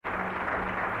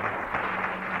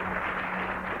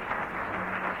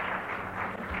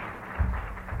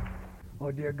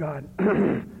Oh, dear God,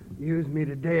 use me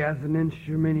today as an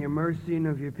instrument of your mercy and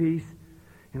of your peace,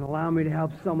 and allow me to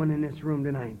help someone in this room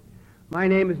tonight. My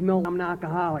name is Milton. I'm an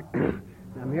alcoholic.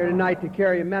 I'm here tonight to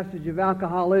carry a message of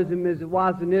alcoholism as it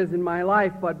was and is in my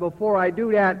life. But before I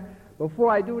do that,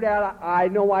 I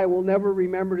know I will never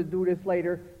remember to do this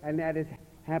later, and that is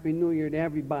Happy New Year to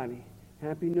everybody.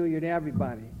 Happy New Year to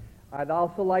everybody. I'd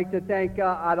also like to thank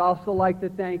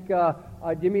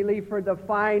Jimmy Lee for the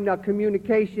fine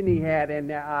communication he had, and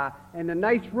the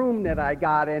nice room that I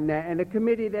got, and the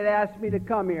committee that asked me to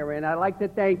come here. And I'd like to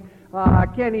thank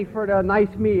Kenny for the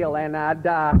nice meal, and I'd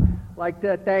like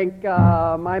to thank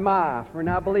my ma for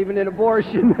not believing in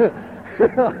abortion,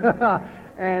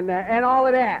 and all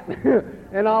of that,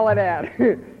 and all of that.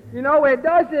 You know, it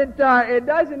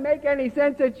doesn't make any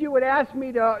sense that you would ask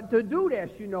me to do this,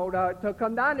 you know, to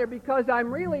come down there, because I'm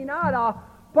really not a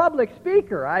public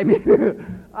speaker. I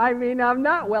mean, I'm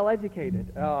not well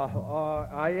educated.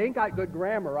 I ain't got good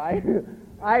grammar. I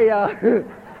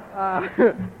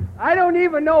don't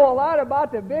even know a lot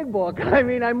about the big book. I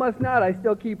mean, I must not. I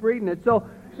still keep reading it. So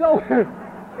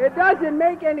it doesn't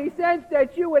make any sense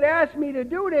that you would ask me to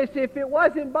do this if it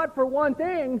wasn't but for one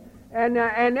thing. And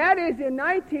that is in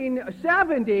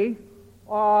 1970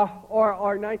 or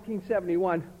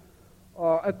 1971.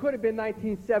 It could have been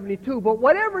 1972. But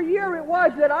whatever year it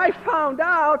was that I found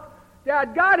out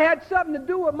that God had something to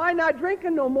do with my not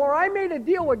drinking no more, I made a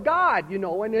deal with God, you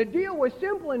know. And the deal was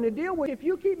simple. And the deal was, if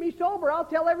you keep me sober, I'll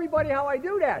tell everybody how I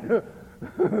do that.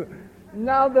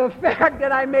 Now, the fact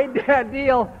that I made that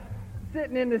deal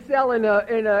sitting in the cell in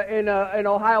an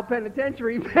Ohio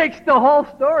penitentiary makes the whole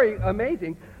story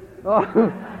amazing.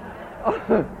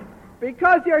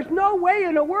 Because there's no way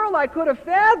in the world I could have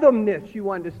fathomed this,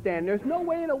 you understand. There's no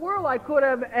way in the world I could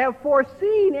have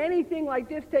foreseen anything like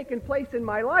this taking place in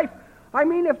my life. I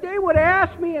mean, if they would have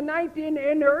asked me in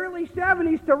the early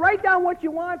 70s to write down what you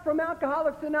want from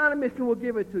Alcoholics Anonymous and we'll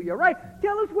give it to you, right?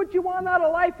 Tell us what you want out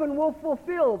of life and we'll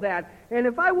fulfill that. And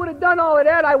if I would have done all of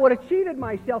that, I would have cheated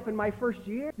myself in my first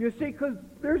year. You see, because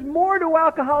there's more to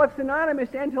Alcoholics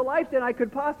Anonymous and to life than I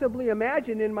could possibly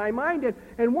imagine in my mind.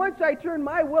 And once I turn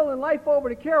my will and life over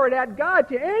to care of that God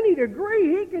to any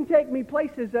degree, He can take me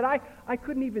places that I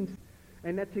couldn't even see.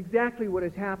 And that's exactly what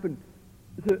has happened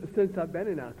since I've been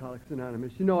in Alcoholics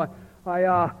Anonymous. You know, if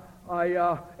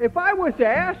I was to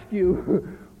ask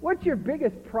you, what's your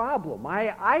biggest problem?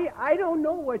 I don't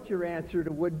know what your answer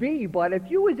would be, but if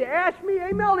you was to ask me,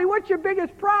 hey, Melody, what's your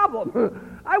biggest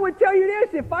problem? I would tell you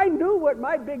this: if I knew what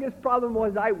my biggest problem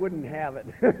was, I wouldn't have it.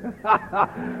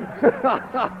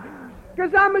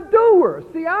 Because I'm a doer.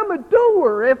 See, I'm a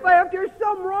doer. If there's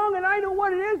something wrong and I know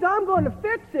what it is, I'm going to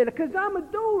fix it because I'm a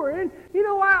doer. And, you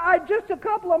know, I just a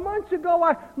couple of months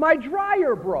ago, my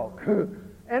dryer broke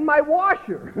and my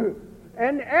washer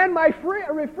and my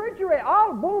refrigerator,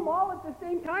 all at the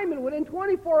same time. And within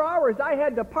 24 hours, I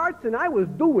had the parts and I was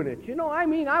doing it. You know, I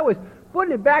mean, I was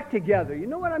putting it back together. You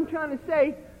know what I'm trying to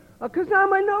say? Because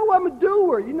I know I'm a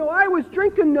doer. You know, I was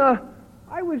drinking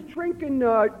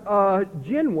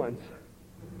gin once.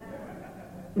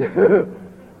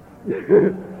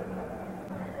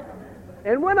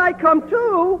 And when I come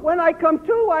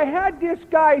to, I had this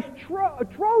guy's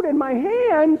throat in my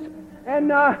hands,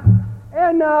 and I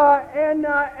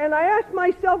asked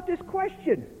myself this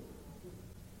question: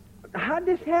 how'd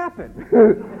this happen?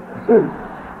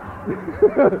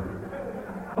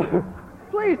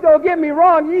 Please don't get me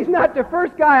wrong, he's not the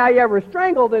first guy I ever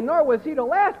strangled, and nor was he the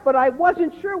last, but I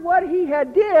wasn't sure what he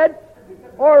had did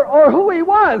or who he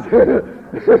was.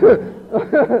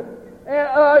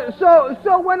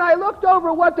 So when I looked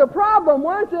over what the problem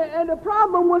was, and the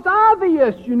problem was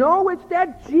obvious, you know, it's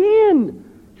that gin,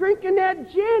 drinking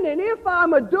that gin. And if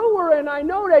I'm a doer and I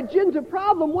know that gin's a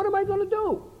problem, what am I going to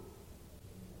do?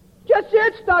 Just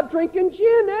said, stop drinking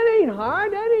gin. That ain't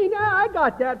hard. I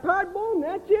got that part. Boom,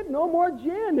 that's it. No more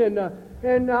gin.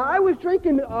 And I was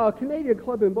drinking Canadian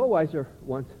Club in Budweiser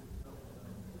once.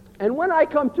 And when I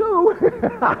come to,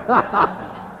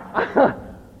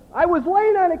 I was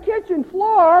laying on a kitchen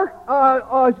floor,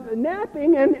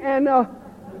 napping, and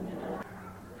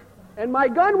my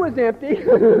gun was empty,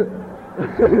 and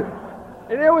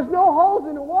there was no holes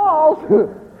in the walls,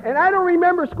 and I don't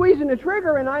remember squeezing the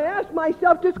trigger, and I asked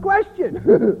myself this question: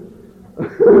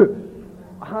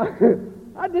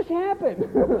 how'd this happen?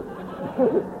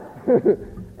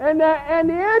 And the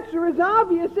answer is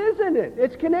obvious, isn't it?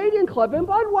 It's Canadian Club and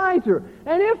Budweiser.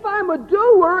 And if I'm a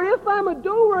doer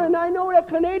and I know that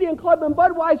Canadian Club and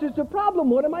Budweiser is a problem,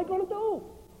 what am I going to do?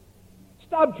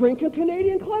 Stop drinking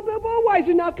Canadian Club and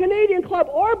Budweiser. Now, Canadian Club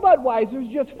or Budweiser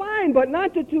is just fine, but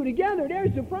not the two together.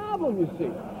 There's the problem, you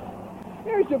see.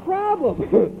 Here's the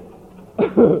problem.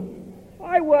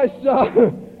 I was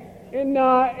in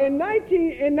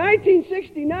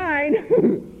 1969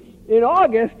 in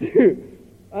August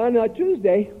on a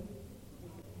Tuesday,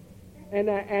 and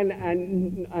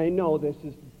I know this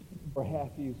is where half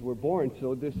of you were born,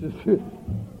 so this is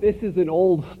an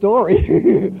old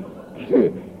story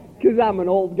because I'm an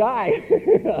old guy.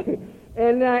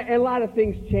 And a lot of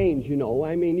things change, you know.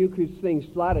 I mean, a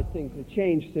lot of things have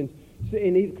changed since,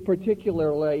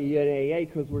 particularly in AA,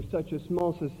 because we're such a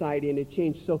small society, and it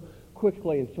changed so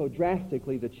quickly and so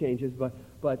drastically, the changes. But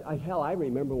I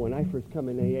remember when I first come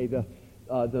in AA,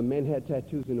 the men had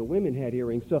tattoos and the women had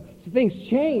earrings. So things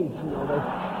changed, you know.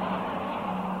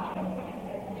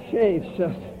 They changed.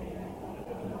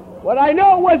 What I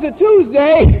know was a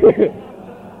Tuesday.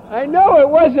 I know it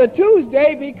was a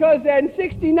Tuesday because in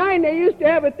 '69 they used to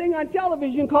have a thing on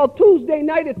television called Tuesday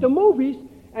Night at the Movies,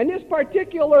 and this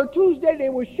particular Tuesday they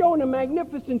were showing a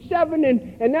Magnificent Seven,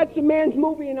 and that's a man's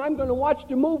movie, and I'm going to watch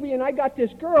the movie, and I got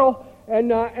this girl, and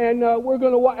we're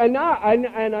going to watch,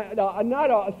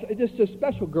 just a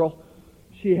special girl.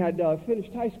 She had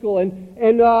finished high school and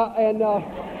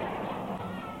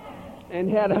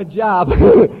had a job.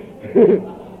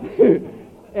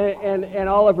 And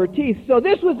all of her teeth. So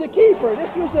this was the keeper.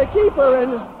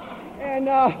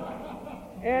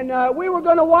 And we were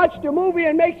going to watch the movie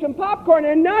and make some popcorn,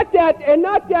 and not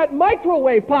that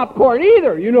microwave popcorn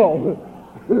either, you know.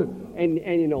 and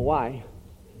you know why?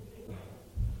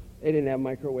 They didn't have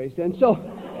microwaves then. So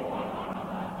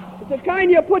it's the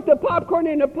kind you put the popcorn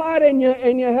in the pot and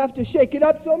you have to shake it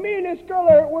up. So me and this girl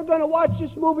we're going to watch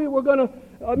this movie. We're going to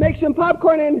make some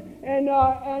popcorn, and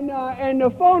the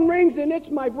phone rings, and it's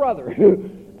my brother.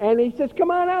 And he says,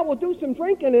 "Come on out, we'll do some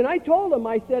drinking." And I told him,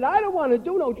 I said, "I don't want to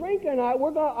do no drinking. I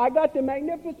got the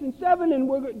Magnificent Seven, and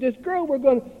we're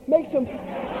going to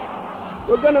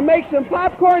make some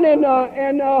popcorn."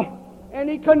 And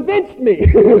he convinced me.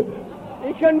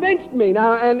 He convinced me.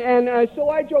 Now, so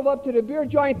I drove up to the beer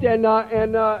joint,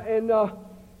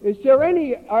 is there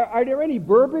any? Are there any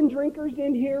bourbon drinkers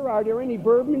in here? Are there any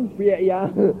bourbon?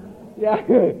 Yeah.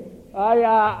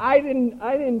 I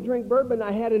didn't drink bourbon.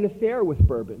 I had an affair with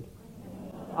bourbon.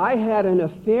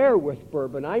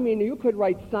 I mean, you could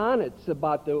write sonnets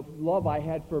about the love I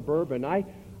had for bourbon. I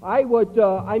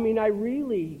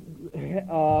really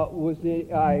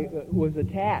was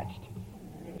attached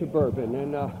to bourbon.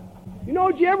 And you know,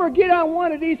 did you ever get on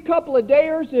one of these couple of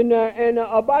dayers and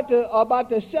about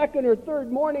the second or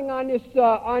third morning on this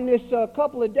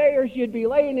couple of dayers, you'd be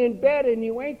laying in bed and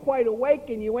you ain't quite awake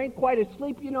and you ain't quite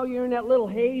asleep. You know, you're in that little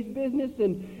haze business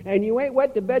and you ain't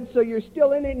wet the bed, so you're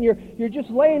still in it and you're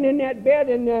just laying in that bed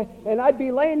and I'd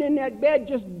be laying in that bed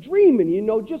just dreaming, you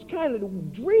know, just kind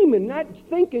of dreaming, not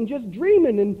thinking, just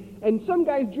dreaming. And some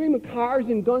guys dream of cars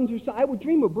and guns or something. I would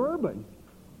dream of bourbon.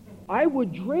 I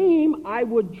would dream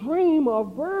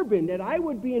of bourbon, that I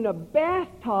would be in a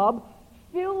bathtub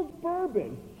filled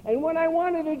bourbon. And when I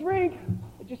wanted a drink,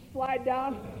 I'd just slide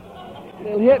down and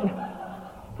it'll hit,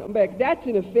 come back. That's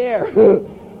an affair.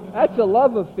 That's a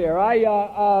love affair.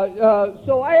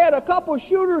 So I had a couple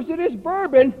shooters of this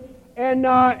bourbon, and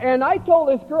I told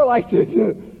this girl, I said,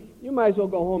 "You might as well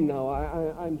go home now.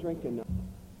 I'm drinking now."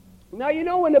 Now, you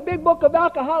know, in the big book of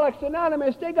Alcoholics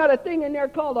Anonymous, they got a thing in there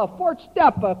called a fourth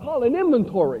step, called an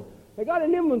inventory. They got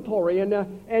an inventory, and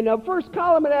the first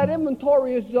column of that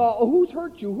inventory is who's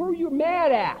hurt you, who you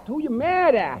mad at,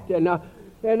 and I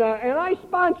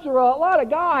sponsor a lot of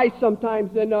guys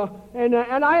sometimes, and I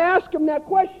ask them that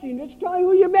question. Just tell me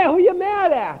who you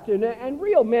mad at, and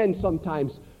real men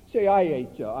sometimes say, I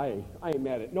ain't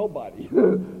mad at nobody.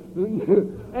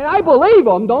 And I believe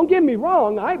them, don't get me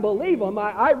wrong, I believe them.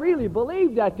 I really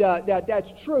believe that that's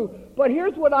true. But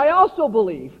here's what I also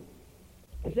believe,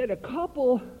 is that a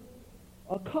couple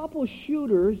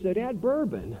shooters that had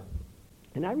bourbon,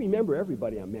 and I remember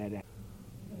everybody I'm mad at.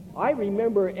 I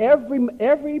remember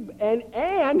every and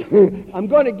I'm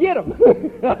going to get them.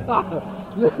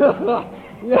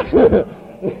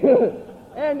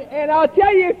 And I'll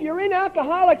tell you, if you're in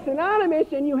Alcoholics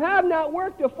Anonymous and you have not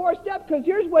worked the fourth step, because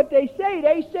here's what they say.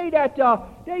 They say that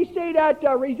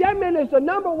resentment is the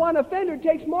number one offender,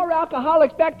 takes more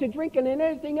alcoholics back to drinking than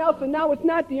anything else. And now it's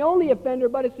not the only offender,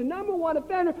 but it's the number one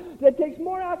offender that takes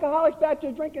more alcoholics back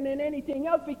to drinking than anything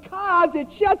else, because it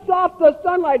shuts off the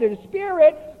sunlight of the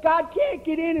Spirit. God can't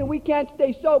get in, and we can't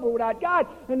stay sober without God.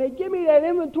 And they give me that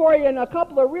inventory, and a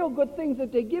couple of real good things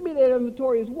that they give me that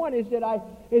inventory is, one is that I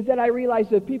realize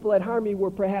that people that harm me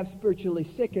were perhaps spiritually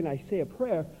sick, and I say a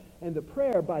prayer. And the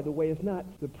prayer, by the way, is not,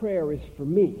 the prayer is for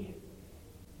me.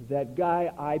 that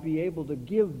I be able to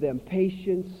give them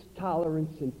patience,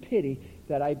 tolerance, and pity,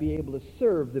 that I be able to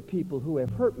serve the people who have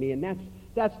hurt me. And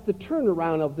that's the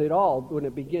turnaround of it all when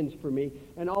it begins for me.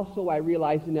 And also I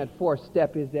realize in that fourth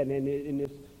step is that in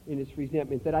this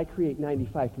resentment that I create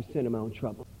 95% of my own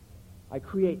trouble. I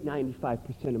create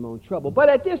 95% of my own trouble. But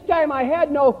at this time I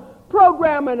had no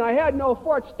program and I had no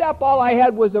fourth step. All I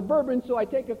had was a bourbon, so I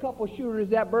take a couple shooters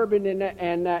of that bourbon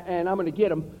and I'm going to get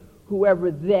them,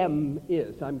 whoever them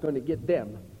is. I'm going to get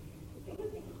them.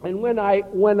 And when I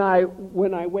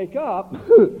wake up,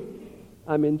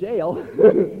 I'm in jail.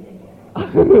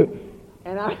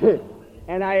 and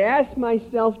I ask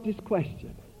myself this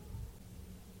question.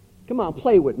 Come on,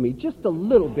 play with me just a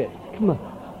little bit. Come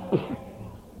on.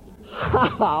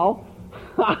 How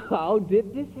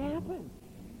did this happen?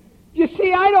 You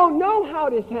see, I don't know how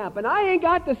this happened. I ain't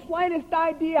got the slightest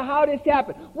idea how this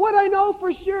happened. What I know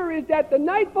for sure is that the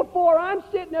night before, I'm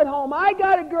sitting at home. I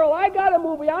got a girl. I got a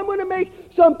movie. I'm going to make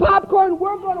some popcorn.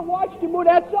 We're going to watch the movie.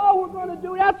 That's all we're going to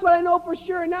do. That's what I know for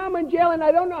sure. And now I'm in jail, and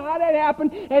I don't know how that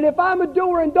happened. And if I'm a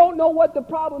doer and don't know what the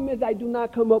problem is, I do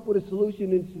not come up with a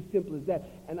solution. It's as simple as that.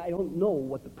 And I don't know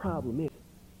what the problem is.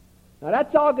 Now,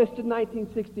 that's August of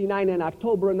 1969 and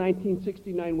October of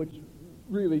 1969, which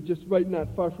really just right not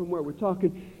far from where we're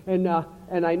talking. And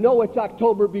I know it's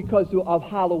October because of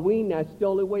Halloween. That's the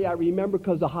only way I remember,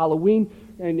 because of Halloween.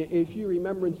 And if you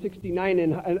remember in 69,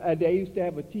 and they used to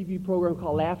have a TV program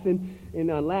called Laugh-In. And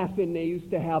on Laugh-In, they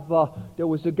used to have, there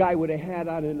was a guy with a hat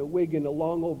on and a wig and a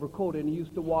long overcoat, and he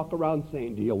used to walk around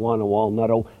saying, "Do you want a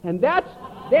walnut?" And that's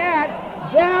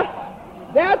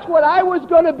what I was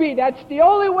going to be. That's the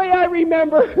only way I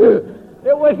remember.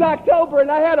 It was October,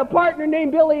 and I had a partner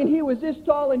named Billy, and he was this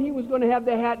tall, and he was going to have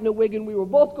the hat and the wig, and we were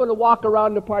both going to walk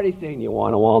around the party saying, "You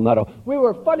want a walnut?" We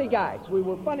were funny guys.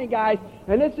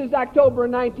 And this is October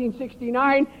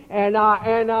 1969, and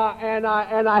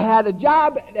I had a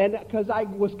job, and because I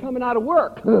was coming out of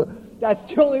work. That's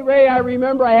the only way I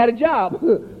remember I had a job.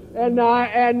 And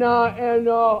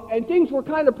things were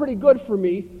kind of pretty good for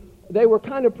me. They were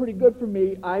kind of pretty good for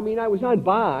me. I mean, I was on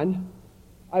bond.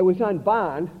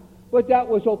 But that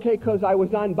was okay because I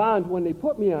was on bond when they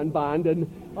put me on bond. And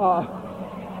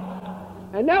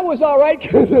that was all right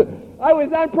because I was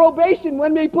on probation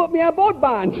when they put me on boat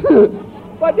bonds.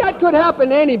 But that could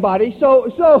happen to anybody.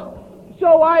 So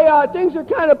things are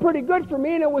kind of pretty good for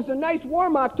me. And it was a nice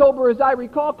warm October, as I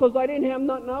recall, because I didn't have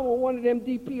nothing on with one of them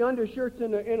DP undershirts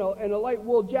and a light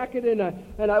wool jacket. And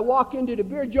I walk into the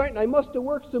beer joint, and I must have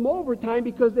worked some overtime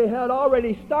because they had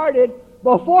already started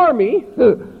before me.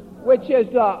 Which is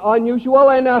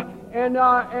unusual, and I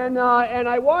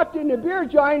walked in the beer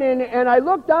joint, and I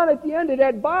looked down at the end of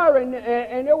that bar, and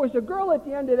there was a girl at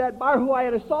the end of that bar who I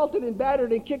had assaulted and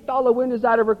battered and kicked all the windows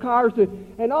out of her cars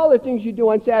and all the things you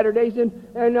do on Saturdays, and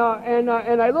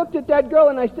I looked at that girl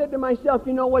and I said to myself,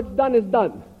 you know, what's done is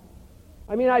done.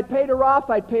 I mean, I paid her off,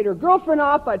 I paid her girlfriend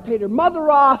off, I paid her mother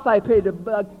off, I paid her,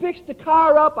 fixed the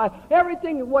car up,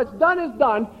 everything, what's done is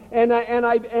done, and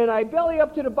I belly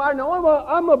up to the bar. Now,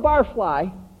 I'm a bar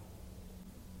fly.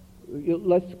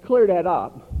 Let's clear that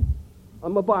up.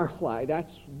 I'm a bar fly.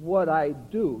 That's what I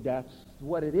do. That's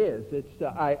what it is.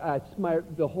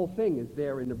 The whole thing is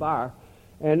there in the bar.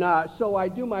 And so I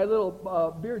do my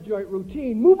little beer joint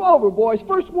routine. Move over, boys.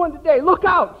 First one today. Look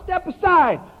out. Step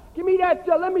aside. Give me that,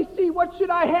 let me see, what should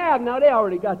I have? Now, they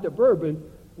already got the bourbon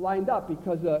lined up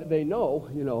because they know,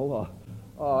 you know,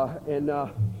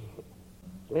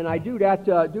 and I do that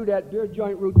beer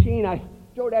joint routine. I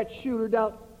throw that shooter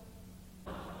down.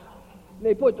 And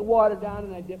they put the water down,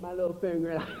 and I dip my little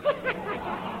finger in.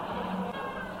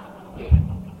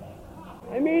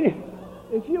 I mean,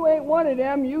 if you ain't one of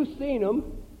them, you've seen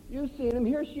them.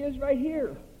 Here she is right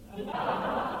here.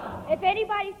 If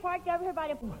anybody's parked over here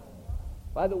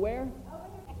by the where?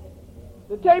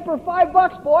 The taper,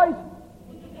 $5, boys.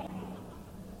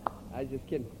 I was just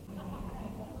kidding.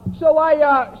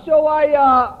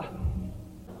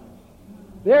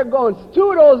 They're going,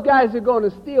 two of those guys are going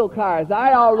to steal cars.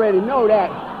 I already know that.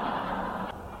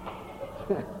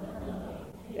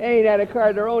 They ain't had a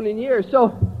car of their own in years.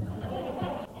 So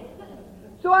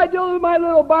I do my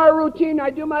little bar routine.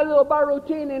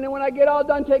 And then when I get all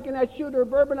done taking that shooter of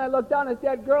bourbon, I look down at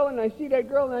that girl, and I see that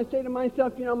girl, and I say to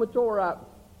myself, you know, I'm going to throw her out.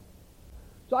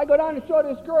 So I go down and throw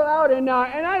this girl out, and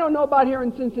I don't know about here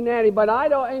in Cincinnati, but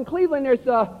in Cleveland,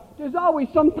 there's always,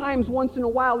 sometimes, once in a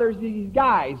while, there's these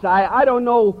guys. I don't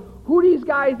know who these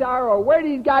guys are or where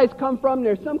these guys come from.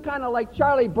 They're some kind of like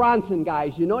Charlie Bronson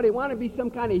guys, you know. They want to be some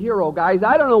kind of hero guys.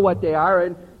 I don't know what they are,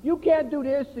 and you can't do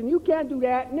this, and you can't do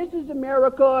that, and this is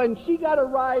America, and she got a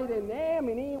right, and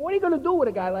what are you going to do with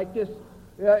a guy like this?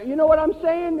 You know what I'm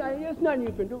saying? There's nothing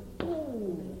you can do.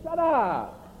 Boom, shut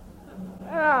up.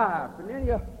 Shut up. And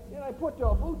then I put the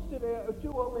boots to them,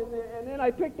 and then I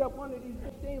picked up one of these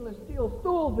stainless steel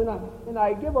stools, and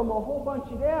I give them a whole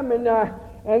bunch of them, and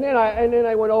then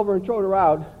I went over and threw her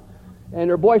out, and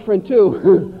her boyfriend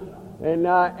too. And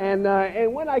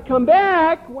when I come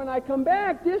back,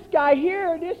 this guy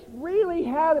here, this really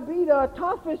had to be the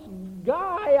toughest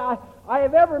guy I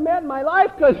have ever met in my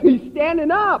life, because he's standing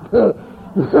up.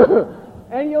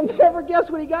 And you'll never guess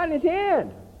what he got in his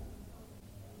hand.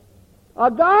 A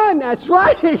gun, that's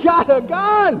right, he got a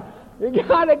gun. He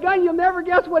got a gun, you'll never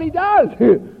guess what he does.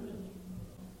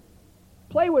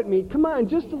 Play with me, come on,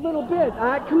 just a little bit.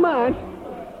 Come on.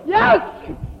 Yes,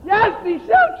 he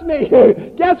shoots me.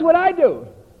 Guess what I do?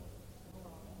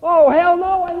 Oh, hell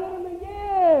no, I hit him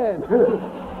again.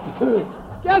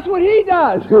 Guess what he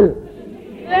does?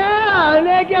 Yeah, and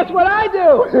then guess what I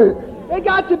do? It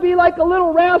got to be like a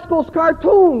Little Rascals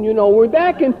cartoon, you know. We're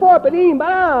back and forth, ba-dee,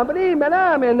 ba-dam, ba-dee,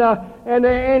 ba-dam, and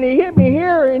he hit me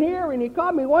here, and he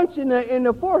caught me once in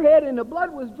the forehead, and the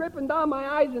blood was dripping down my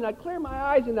eyes, and I'd clear my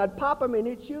eyes, and I'd pop him, and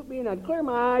he'd shoot me, and I'd clear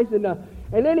my eyes, and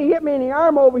then he hit me in the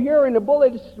arm over here, and the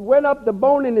bullet went up the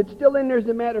bone, and it's still in there, as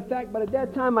a matter of fact, but at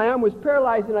that time my arm was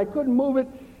paralyzed, and I couldn't move it,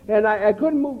 and I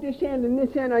couldn't move this hand, and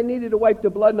this hand I needed to wipe the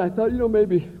blood, and I thought,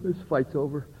 maybe this fight's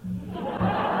over.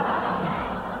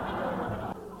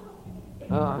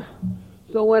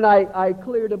 So when I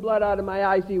cleared the blood out of my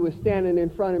eyes, he was standing in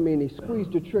front of me, and he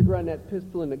squeezed the trigger on that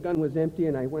pistol, and the gun was empty,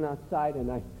 and I went outside, and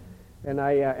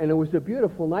it was a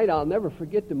beautiful night. I'll never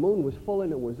forget. The moon was full,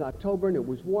 and it was October, and it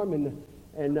was warm,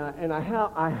 and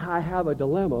I have a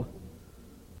dilemma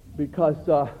because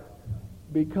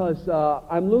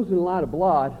I'm losing a lot of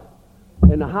blood,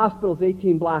 and the hospital's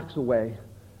 18 blocks away,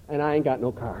 and I ain't got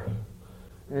no car.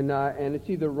 And it's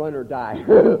either run or die.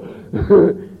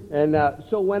 And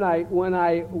so when I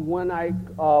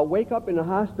wake up in the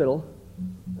hospital,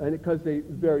 and because they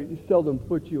very seldom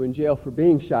put you in jail for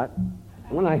being shot,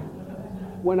 when I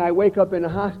wake up in the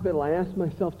hospital, I ask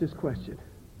myself this question: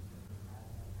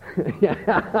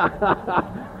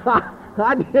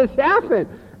 how did this happen?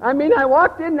 I mean, I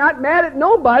walked in not mad at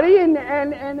nobody, and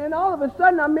then all of a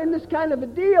sudden I'm in this kind of a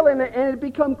deal, and it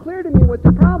become clear to me what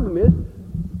the problem is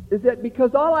that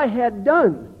because all I had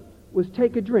done was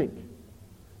take a drink.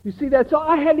 You see, that's all.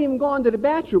 I hadn't even gone to the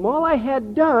bathroom. All I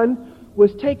had done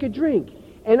was take a drink.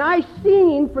 And I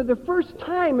seen for the first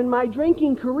time in my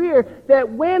drinking career that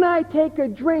when I take a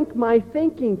drink, my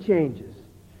thinking changes.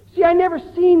 See, I never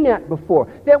seen that before.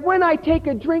 That when I take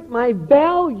a drink, my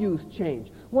values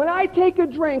change. When I take a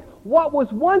drink, what was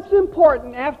once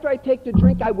important, after I take the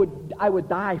drink, I would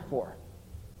die for.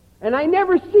 And I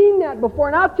never seen that before.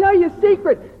 And I'll tell you a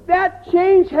secret. That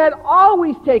change had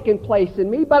always taken place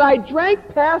in me, but I drank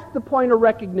past the point of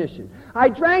recognition. I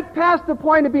drank past the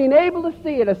point of being able to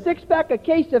see it. A six-pack, a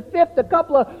case of Fifth, a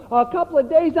couple of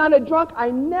days on a drunk. I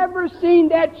never seen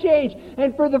that change.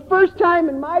 And for the first time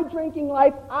in my drinking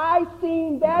life, I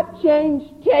seen that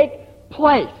change take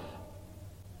place.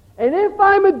 And if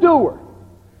I'm a doer,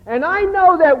 and I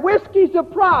know that whiskey's a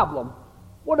problem,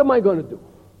 what am I going to do?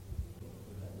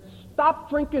 Stop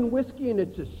drinking whiskey, and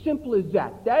it's as simple as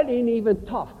that. That ain't even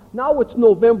tough. Now it's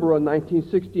November of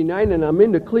 1969, and I'm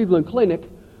in the Cleveland Clinic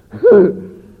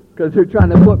because they're trying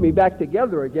to put me back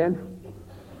together again.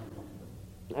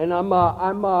 And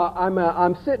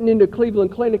I'm sitting in the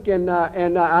Cleveland Clinic, and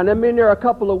I'm in there a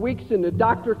couple of weeks, and the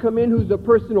doctor come in, who's a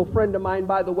personal friend of mine,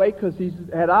 by the way, because he's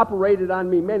had operated on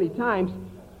me many times.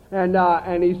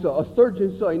 And he's a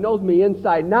surgeon, so he knows me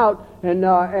inside and out.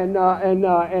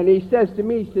 And he says to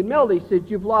me, he said, "Milt," he said,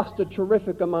 "you've lost a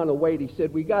terrific amount of weight." He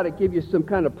said, "We got to give you some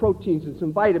kind of proteins and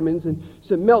some vitamins and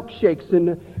some milkshakes."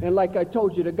 And like I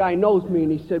told you, the guy knows me,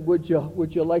 and he said, "Would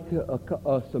you like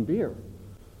some beer?"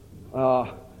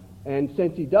 And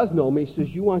since he does know me, he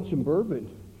says, "You want some bourbon?"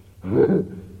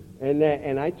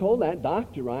 And I told that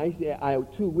doctor, I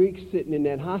 2 weeks sitting in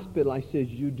that hospital, I says,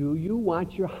 you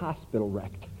want your hospital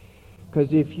wrecked?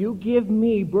 Because if you give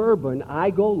me bourbon,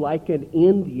 I go like an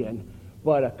Indian,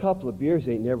 but a couple of beers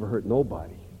ain't never hurt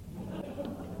nobody.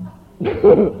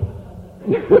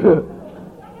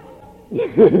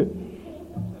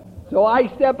 So I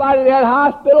step out of that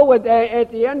hospital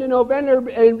at the end of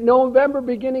November,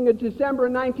 beginning of December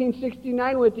of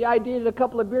 1969, with the idea that a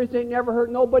couple of beers ain't never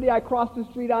hurt nobody. I cross the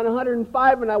street on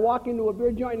 105, and I walk into a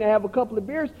beer joint, and I have a couple of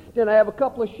beers, then I have a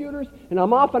couple of shooters, and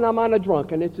I'm off and I'm on a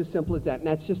drunk, and it's as simple as that. And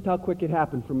that's just how quick it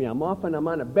happened for me. I'm off and I'm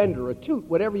on a bender, a toot,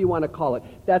 whatever you want to call it.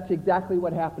 That's exactly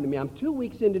what happened to me. I'm 2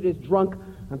 weeks into this drunk,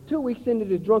 and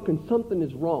something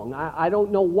is wrong. I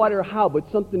don't know what or how, but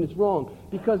something is wrong.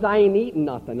 because I ain't eating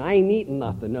nothing.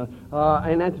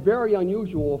 And that's very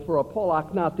unusual for a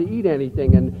Polak not to eat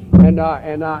anything. And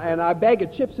a bag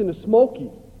of chips in a Smoky,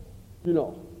 you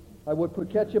know. I would put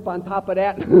ketchup on top of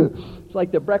that. It's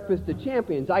like the breakfast of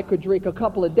champions. I could drink a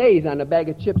couple of days on a bag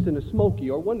of chips in a Smoky,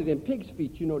 or one of them pig's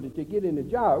feet, you know, that you get in a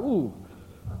jar. Ooh.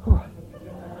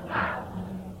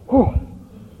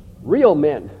 Real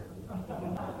men.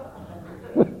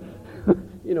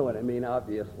 You know what I mean,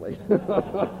 obviously.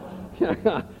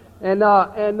 I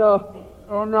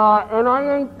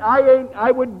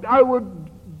would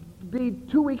be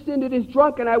 2 weeks into this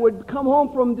drunk, and I would come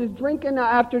home from this drinking.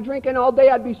 After drinking all day,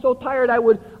 I'd be so tired. I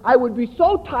would be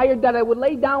so tired that I would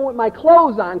lay down with my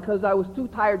clothes on because I was too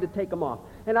tired to take them off.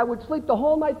 And I would sleep the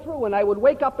whole night through, and I would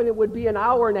wake up, and it would be an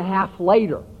hour and a half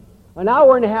later. An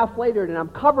hour and a half later, and I'm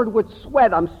covered with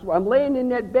sweat. I'm laying in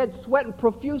that bed sweating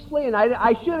profusely, and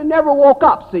I should have never woke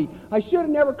up, see. I should have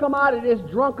never come out of this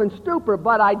drunken stupor,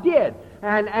 but I did.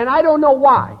 And I don't know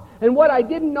why. And what I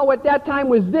didn't know at that time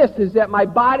was this, is that my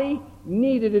body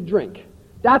needed a drink.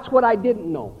 That's what I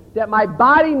didn't know. That my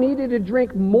body needed a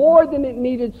drink more than it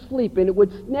needed sleep. And it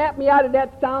would snap me out of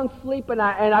that sound sleep, and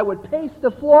I would pace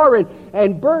the floor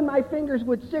and burn my fingers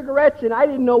with cigarettes, and I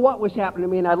didn't know what was happening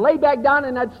to me. And I'd lay back down,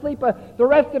 and I'd sleep the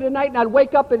rest of the night, and I'd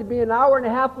wake up, and it'd be an hour and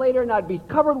a half later, and I'd be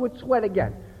covered with sweat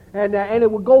again. And it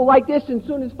would go like this, and as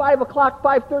soon as 5 o'clock,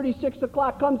 5:30, 6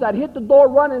 o'clock comes, I'd hit the door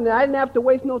running, and I didn't have to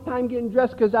waste no time getting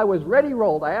dressed because I was ready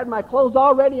rolled. I had my clothes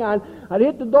already on. I'd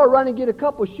hit the door running, get a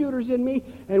couple shooters in me,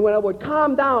 and when I would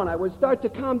calm down, I would start to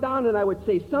calm down, and I would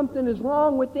say, something is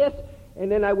wrong with this, and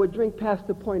then I would drink past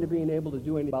the point of being able to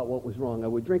do anything about what was wrong. I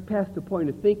would drink past the point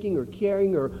of thinking or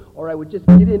caring, or I would just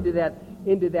get into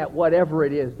that whatever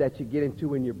it is that you get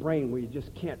into in your brain where you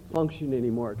just can't function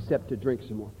anymore except to drink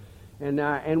some more.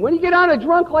 And when you get on a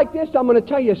drunk like this, I'm going to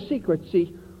tell you a secret.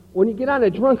 See, when you get on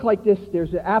a drunk like this,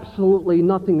 there's absolutely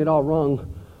nothing at all wrong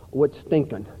with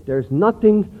stinking. There's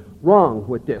nothing wrong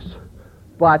with this.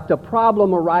 But the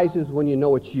problem arises when you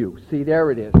know it's you. See,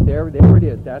 there it is. There it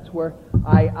is. That's where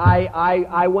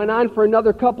I went on for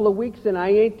another couple of weeks, and I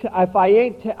ain't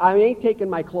taking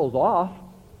my clothes off.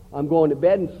 I'm going to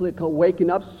bed and waking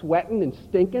up sweating and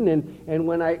stinking, and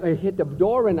when I hit the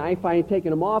door, and if I ain't taking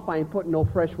them off, I ain't putting no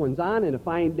fresh ones on, and if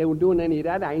I ain't doing any of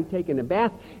that, I ain't taking a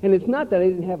bath. And it's not that I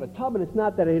didn't have a tub, and it's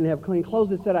not that I didn't have clean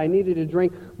clothes. It's that I needed to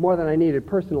drink more than I needed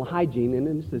personal hygiene,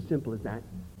 and it's as simple as that.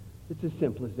 It's as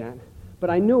simple as that. But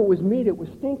I knew it was me that was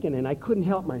stinking, and I couldn't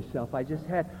help myself. I just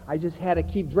had to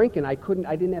keep drinking. I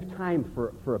didn't have time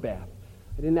for a bath.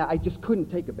 I just couldn't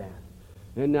take a bath.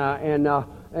 And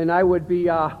I would be.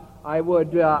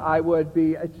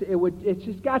 It's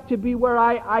just got to be where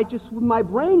my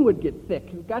brain would get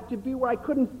thick. It got to be where I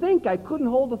couldn't think. I couldn't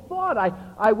hold a thought.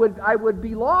 I would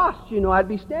be lost. You know, I'd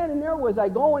be standing there. Was I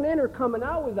going in or coming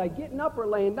out? Was I getting up or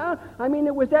laying down? I mean,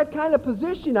 it was that kind of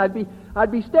position. I'd be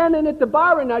standing at the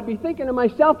bar, and I'd be thinking to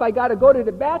myself, I got to go to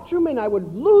the bathroom, and I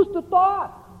would lose the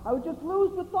thought. I would just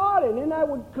lose the thought, and then I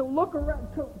would look around.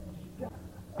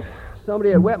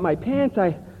 Somebody had wet my pants.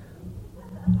 I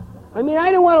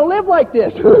didn't want to live like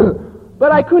this.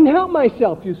 But I couldn't help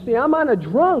myself, you see. I'm on a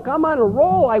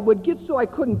roll. I would get so I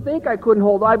couldn't think, I couldn't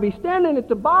hold. I'd be standing at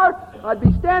the bar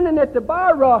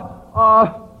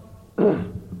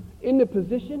in the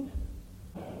position.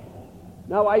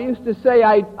 Now, I used to say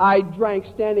I drank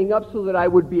standing up so that I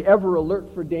would be ever alert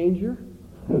for danger.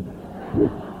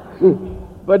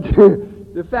 But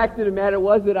the fact of the matter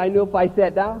was that I knew if I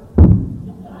sat down.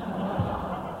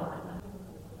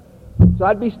 So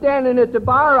I'd be standing at the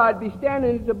bar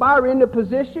in the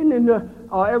position and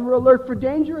ever alert for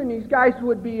danger, and these guys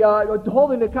would be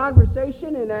holding a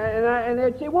conversation, and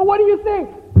they'd say, well, what do you think?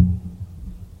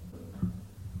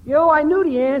 You know, I knew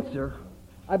the answer,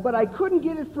 but I couldn't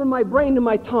get it from my brain to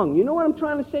my tongue. You know what I'm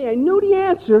trying to say? I knew the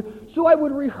answer, so I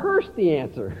would rehearse the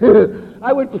answer.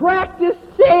 I would practice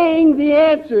saying the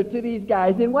answer to these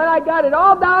guys. And when I got it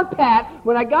all down pat,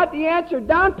 when I got the answer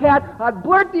down pat, I'd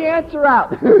blurt the answer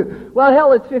out. Well,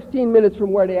 hell, it's 15 minutes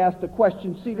from where they asked the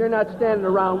question. See, they're not standing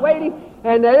around waiting,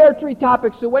 and they're 3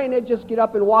 topics away, and they just get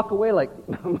up and walk away like...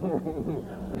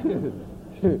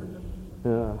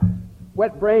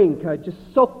 Wet brain, just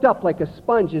soaked up like a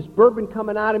sponge. This bourbon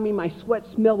coming out of me, my sweat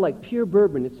smelled like pure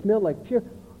bourbon. It smelled like pure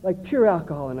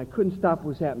alcohol, and I couldn't stop what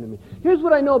was happening to me. Here's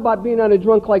what I know about being on a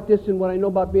drunk like this, and what I know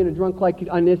about being a drunk like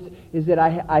on this is that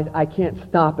I can't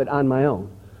stop it on my own.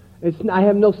 I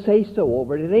have no say-so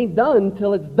over it. It ain't done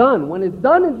till it's done. When it's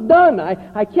done, it's done.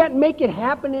 I can't make it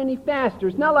happen any faster.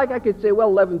 It's not like I could say,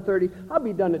 well, 11:30, I'll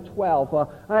be done at 12.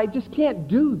 I just can't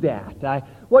do that.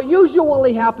 What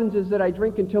usually happens is that I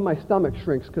drink until my stomach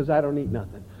shrinks because I don't eat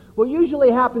nothing. What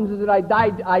usually happens is that I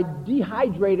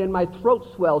dehydrate and my throat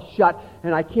swells shut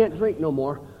and I can't drink no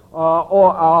more,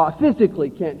 or physically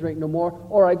can't drink no more,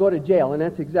 or I go to jail. And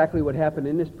that's exactly what happened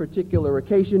in this particular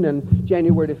occasion. On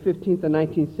January the 15th of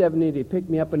 1970, they picked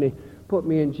me up and they put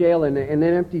me in jail in an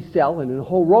empty cell, and in a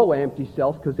whole row of empty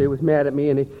cells because they was mad at me,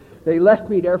 and they left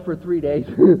me there for 3 days.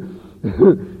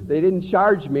 They didn't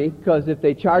charge me, because if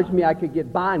they charged me, I could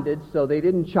get bonded, so they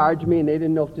didn't charge me, and they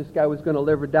didn't know if this guy was going to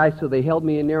live or die, so they held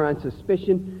me in there on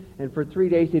suspicion, and for 3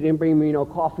 days they didn't bring me no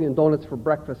coffee and donuts for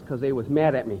breakfast because they was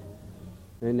mad at me.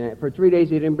 And for 3 days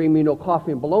they didn't bring me no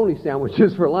coffee and bologna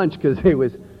sandwiches for lunch because they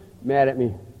was mad at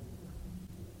me.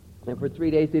 And for 3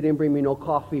 days they didn't bring me no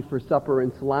coffee for supper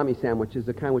and salami sandwiches,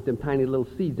 the kind with them tiny little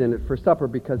seeds in it, for supper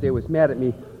because they was mad at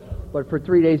me. But for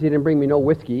 3 days, they didn't bring me no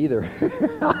whiskey either.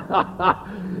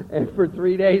 And for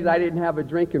 3 days, I didn't have a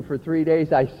drink. And for 3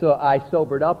 days, I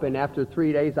sobered up. And after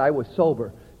 3 days, I was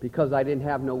sober because I didn't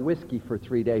have no whiskey for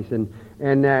 3 days. And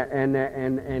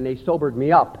they sobered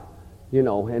me up, you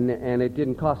know. And it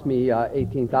didn't cost me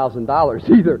 $18,000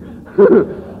 either.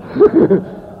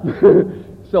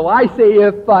 So I say,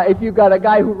 if you got a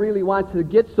guy who really wants to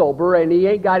get sober and he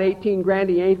ain't got 18 grand,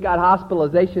 he ain't got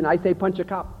hospitalization, I say punch a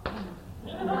cop.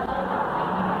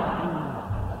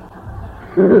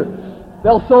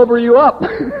 They'll sober you up.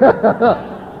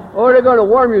 Or they're going to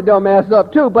warm your dumb ass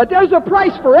up too. But there's a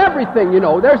price for everything, you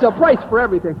know. There's a price for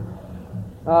everything.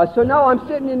 So now I'm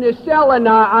sitting in this cell, and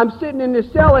I'm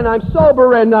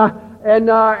sober, and no,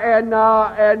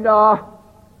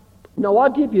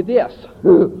 I'll give you this.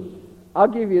 I'll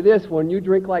give you this. When you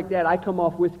drink like that, I come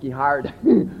off whiskey hard.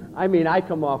 I mean, I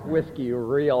come off whiskey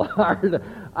real hard.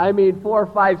 I mean, 4 or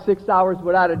 5, 6 hours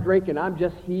without a drink, and I'm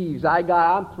just heaves.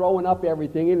 I'm throwing up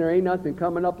everything, and there ain't nothing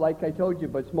coming up, like I told you,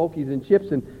 but Smokies and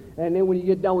chips. And then when you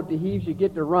get done with the heaves, you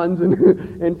get the runs,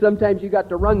 and sometimes you got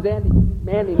the runs, Andy.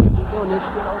 Man, you keep doing this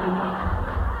shit over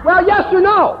here. Well, yes or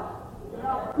no?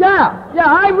 Yeah,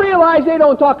 I realize they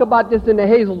don't talk about this in the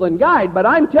Hazelden Guide, but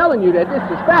I'm telling you that this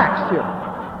is facts here.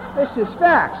 This is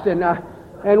facts, and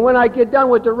when I get done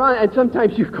with the run, and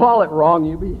sometimes you call it wrong,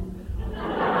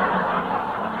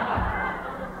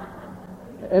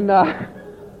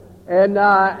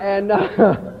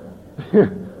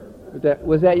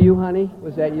 was that you, honey?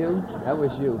 Was that you? That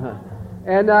was you, huh?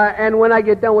 And when I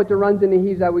get done with the runs and the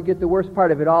heaves, I would get the worst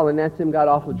part of it all, and that's them got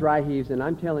awful dry heaves, and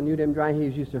I'm telling you, them dry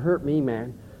heaves used to hurt me,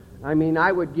 man. I mean,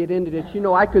 I would get into this. You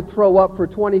know, I could throw up for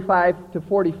 25 to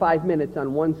 45 minutes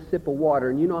on one sip of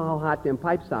water, and you know how hot them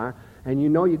pipes are, and you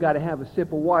know you got to have a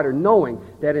sip of water, knowing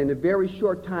that in a very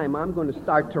short time I'm going to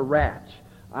start to retch.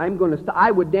 I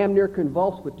would damn near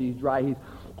convulse with these dry heaves.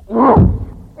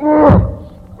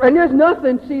 And there's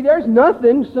nothing,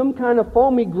 some kind of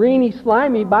foamy, greeny,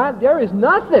 slimy body. There is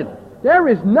nothing,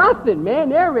 man.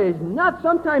 There is not.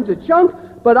 Sometimes a chunk,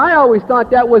 but I always thought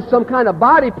that was some kind of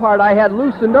body part I had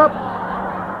loosened up.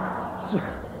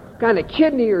 Kind of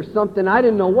kidney or something. I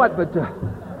didn't know what, but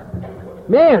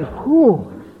man, whew.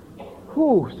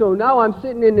 So now I'm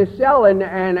sitting in this cell, and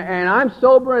I'm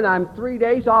sober, and I'm 3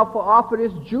 days off of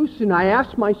this juice, and I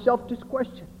ask myself this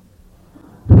question.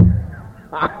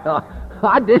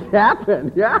 How did this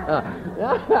happen? Yeah.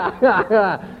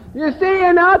 You see,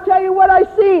 and I'll tell you what I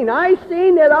seen. I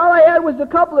seen that all I had was a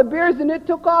couple of beers, and it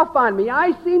took off on me.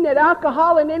 I seen that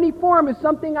alcohol in any form is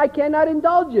something I cannot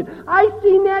indulge in. I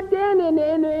seen that then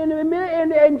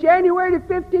in January the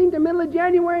 15th, the middle of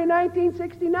January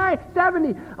 1969,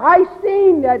 70. I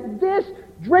seen that this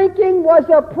drinking was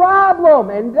a problem,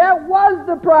 and that was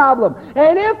the problem.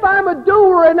 And if I'm a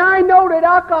doer and I know that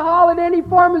alcohol in any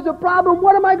form is a problem,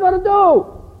 what am I going to do?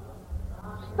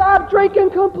 Stop drinking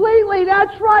completely.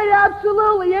 That's right,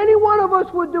 absolutely. Any one of us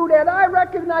would do that. I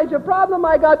recognize the problem.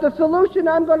 I got the solution.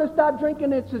 I'm going to stop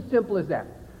drinking. It's as simple as that.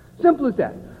 Simple as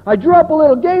that. I drew up a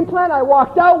little game plan. I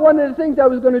walked out. One of the things I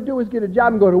was going to do was get a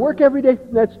job and go to work every day.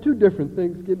 That's two different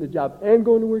things, getting a job and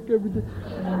going to work every day.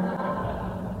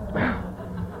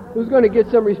 I was going to get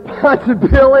some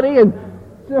responsibility and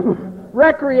some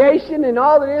recreation and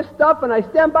all of this stuff, and I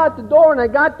step out the door, and I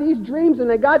got these dreams, and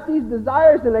I got these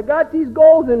desires, and I got these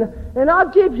goals, and I'll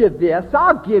give you this.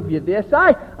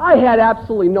 I had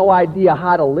absolutely no idea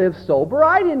how to live sober.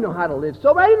 I didn't know how to live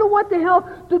sober. I didn't know what the hell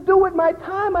to do with my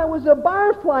time. I was a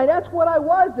barfly. That's what I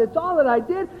was. That's all that I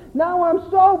did. Now I'm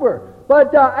sober.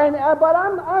 But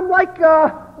I'm like go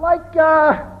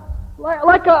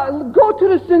to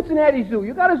the Cincinnati Zoo.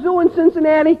 You got a zoo in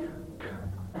Cincinnati?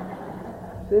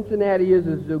 Cincinnati is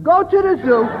a zoo. Go to the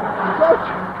zoo.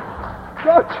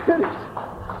 Go to the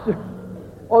zoo.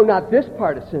 Oh, not this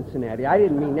part of Cincinnati. I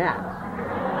didn't mean that.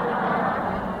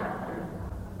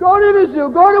 Go to the zoo.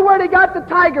 Go to where they got the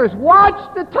tigers.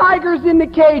 Watch the tigers in the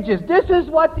cages. This is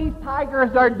what these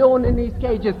tigers are doing in these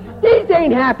cages. These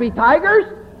ain't happy tigers.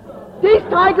 These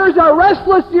tigers are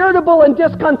restless, irritable, and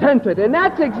discontented. And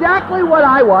that's exactly what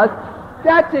I was.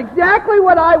 That's exactly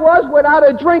what I was without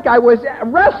a drink. I was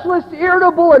restless,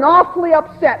 irritable, and awfully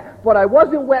upset. But I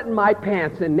wasn't wetting my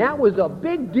pants. And that was a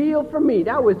big deal for me.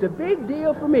 That was a big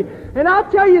deal for me. And I'll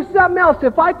tell you something else.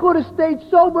 If I could have stayed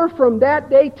sober from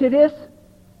that day to this,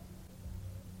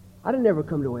 I'd have never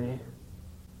come to AA.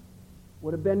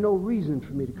 Would have been no reason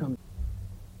for me to come.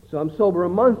 So I'm sober a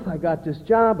month. I got this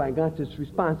job. I got this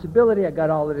responsibility. I got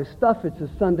all of this stuff. It's a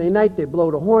Sunday night. They blow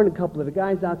the horn. A couple of the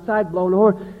guys outside blowing the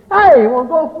horn. Hey, you want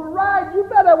to go for a ride? You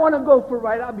bet I want to go for a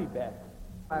ride. I'll be back.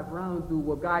 Drive around, do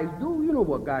what guys do. You know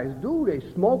what guys do. They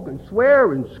smoke and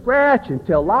swear and scratch and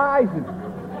tell lies.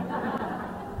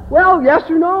 Well, yes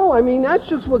or no? I mean, that's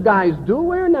just what guys do.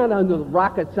 We're not under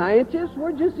rocket scientists.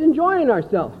 We're just enjoying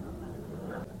ourselves.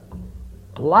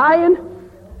 Lying.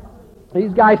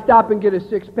 These guys stop and get a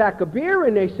six-pack of beer,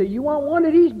 and they say, you want one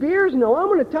of these beers? No, I'm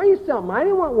going to tell you something. I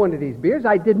didn't want one of these beers.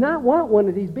 I did not want one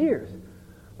of these beers.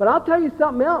 But I'll tell you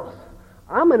something else.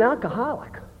 I'm an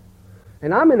alcoholic.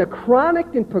 And I'm in the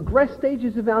chronic and progressed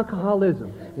stages of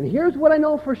alcoholism. And here's what I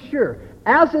know for sure.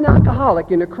 As an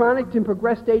alcoholic in the chronic and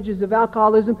progressed stages of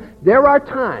alcoholism, there are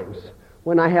times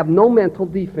when I have no mental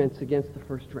defense against the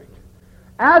first drink.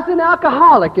 As an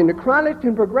alcoholic in the chronic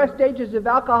and progressed stages of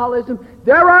alcoholism,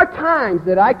 there are times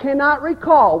that I cannot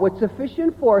recall with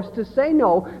sufficient force to say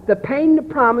no, the pain, the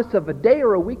promise of a day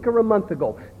or a week or a month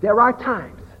ago. There are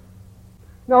times.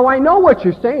 Now, I know what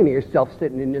you're saying to yourself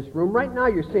sitting in this room. Right now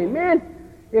you're saying, man,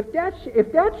 if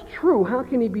that's true, how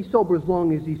can he be sober as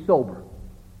long as he's sober?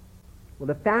 Well,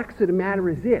 the facts of the matter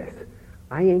is this.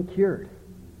 I ain't cured.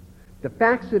 The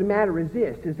facts of the matter is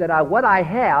this, is that what I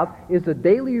have is a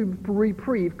daily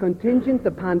reprieve contingent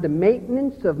upon the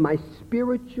maintenance of my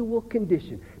spiritual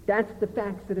condition. That's the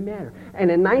facts of the matter.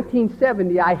 And in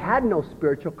 1970, I had no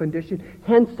spiritual condition,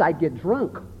 hence I get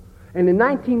drunk. And in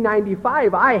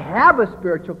 1995, I have a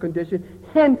spiritual condition,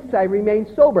 hence I remain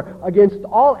sober against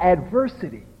all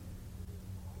adversity.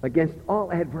 Against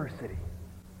all adversity.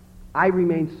 I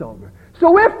remain sober.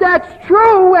 So if that's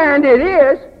true, and it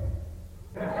is,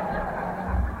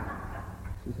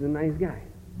 this is a nice guy.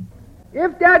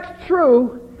 If that's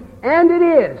true, and it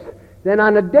is, then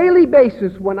on a daily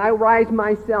basis when I rise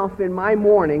myself in my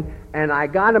morning and I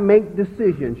got to make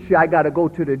decisions, I got to go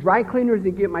to the dry cleaners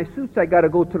and get my suits, I got to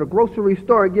go to the grocery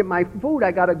store and get my food,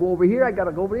 I got to go over here, I got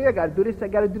to go over here, I got to do this, I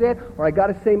got to do that, or I got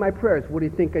to say my prayers. What do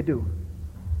you think I do?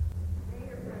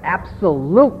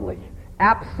 Absolutely.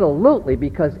 Absolutely,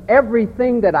 because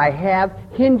everything that I have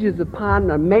hinges upon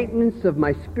the maintenance of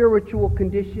my spiritual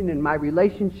condition and my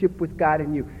relationship with God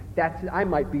and you. I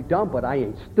might be dumb, but I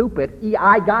ain't stupid.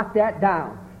 I got that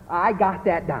down. I got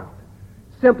that down.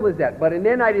 Simple as that. But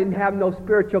then I didn't have no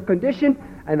spiritual condition,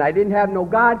 and I didn't have no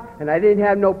God, and I didn't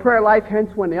have no prayer life.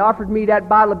 Hence, when they offered me that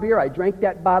bottle of beer, I drank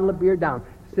that bottle of beer down.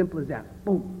 Simple as that.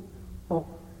 Boom. Boom.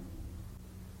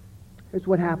 Here's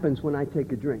what happens when I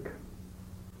take a drink.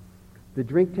 The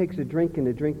drink takes a drink, and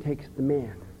the drink takes the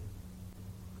man.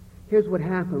 Here's what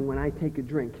happened when I take a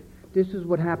drink. This is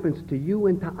what happens to you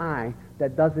and to I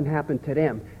that doesn't happen to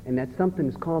them, and that's something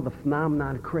that's called the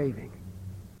phenomenon of craving.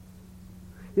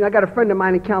 You know, I got a friend of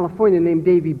mine in California named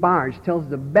Davy Barge, tells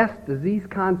the best disease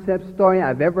concept story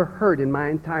I've ever heard in my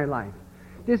entire life.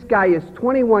 This guy is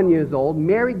 21 years old,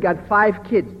 married, got 5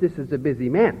 kids. This is a busy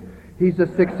man. He's a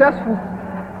successful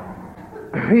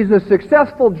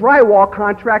drywall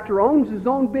contractor, owns his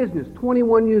own business,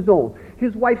 21 years old.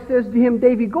 His wife says to him,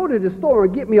 Davey, go to the store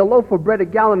and get me a loaf of bread, a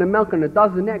gallon of milk, and a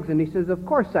dozen eggs. And he says, of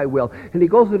course I will. And he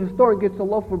goes to the store and gets a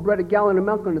loaf of bread, a gallon of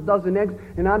milk, and a dozen eggs.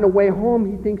 And on the way home,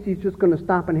 he thinks he's just going to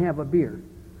stop and have a beer.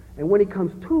 And when he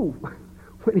comes to,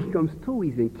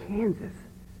 he's in Kansas.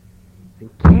 He's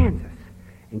in Kansas.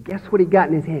 And guess what he got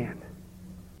in his hand?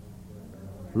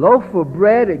 Loaf of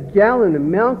bread, a gallon of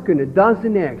milk, and a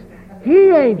dozen eggs.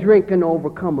 He ain't drinking to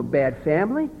overcome a bad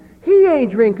family. He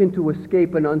ain't drinking to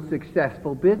escape an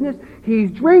unsuccessful business.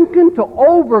 He's drinking to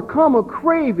overcome a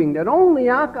craving that only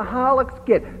alcoholics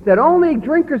get, that only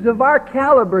drinkers of our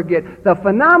caliber get, the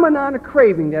phenomenon of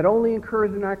craving that only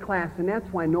occurs in our class, and that's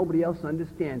why nobody else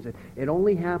understands it. It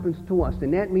only happens to us,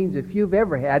 and that means if you've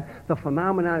ever had the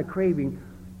phenomenon of craving,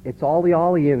 it's all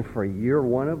in for you. You're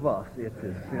one of us. It's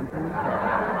as simple as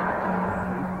that.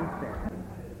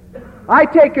 I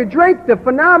take a drink, the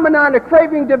phenomenon of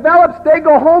craving develops, they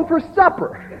go home for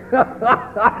supper.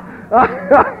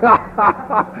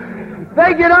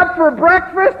 They get up for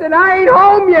breakfast and I ain't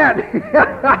home yet.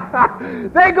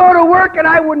 They go to work and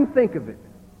I wouldn't think of it.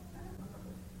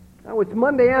 Now, it's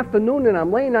Monday afternoon, and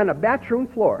I'm laying on a bathroom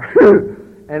floor.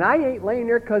 And I ain't laying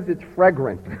there because it's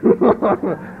fragrant.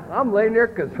 I'm laying there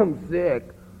because I'm sick.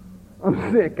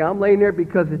 I'm laying there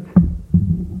because it's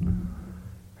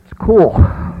cool.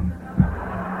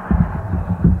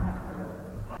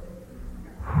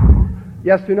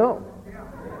 Yes or no?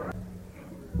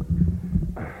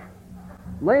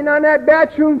 Laying on that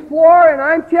bathroom floor, and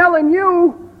I'm telling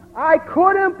you, I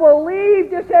couldn't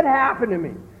believe this had happened to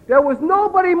me. There was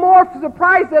nobody more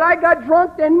surprised that I got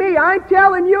drunk than me. I'm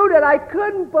telling you that I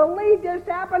couldn't believe this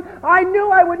happened. I knew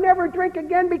I would never drink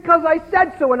again because I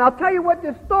said so. And I'll tell you what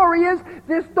this story is.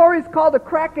 This story is called The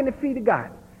Crack in the Feet of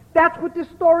God. That's what this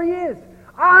story is.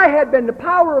 I had been the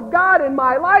power of God in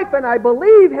my life, and I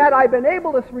believe had I been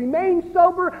able to remain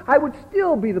sober, I would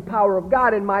still be the power of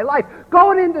God in my life.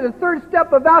 Going into the third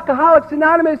step of Alcoholics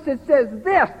Anonymous, it says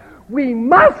this: we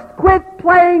must quit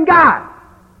playing God.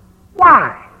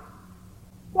 Why?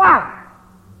 Why?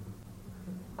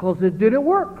 Because it didn't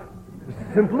work.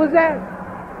 As simple as that.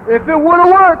 If it would have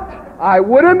worked, I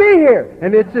wouldn't be here.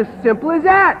 And it's as simple as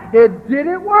that. It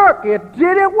didn't work. It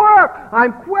didn't work.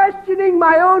 I'm questioning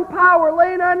my own power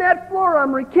laying on that floor.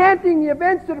 I'm recanting the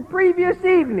events of the previous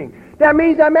evening. That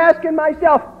means I'm asking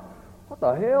myself, what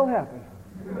the hell happened?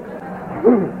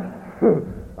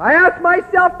 I ask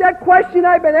myself that question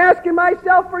I've been asking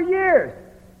myself for years.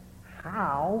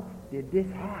 How did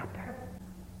this happen?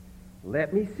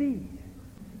 Let me see.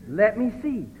 Let me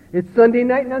see. It's Sunday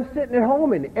night and I'm sitting at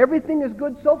home and everything is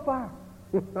good so far.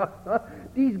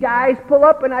 These guys pull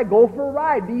up and I go for a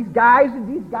ride. These guys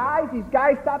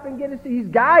stop and get to see these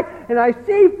guys, and I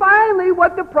see finally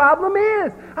what the problem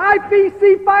is. I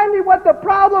see finally what the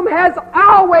problem has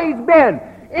always been.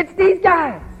 It's these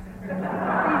guys.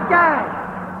 These guys.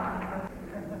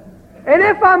 And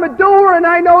if I'm a doer and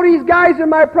I know these guys are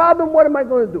my problem, what am I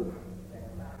going to do?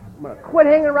 I'm going to quit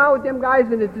hanging around with them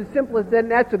guys, and it's as simple as that, and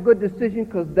that's a good decision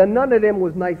because none of them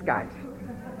was nice guys.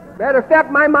 Matter of fact,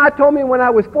 my ma told me when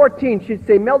I was 14, she'd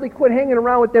say, Meldy, quit hanging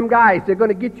around with them guys. They're going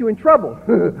to get you in trouble.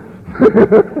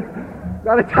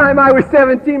 By the time I was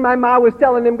 17, my ma was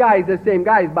telling them guys, the same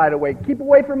guys, by the way, keep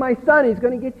away from my son. He's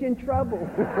going to get you in trouble.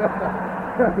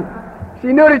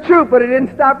 She knew the truth, but it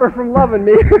didn't stop her from loving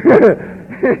me.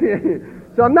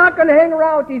 So I'm not going to hang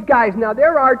around with these guys. Now,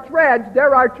 there are threads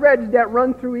that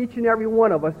run through each and every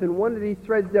one of us, and one of these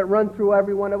threads that run through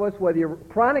every one of us, whether you're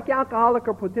chronic alcoholic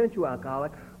or potential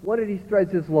alcoholic, one of these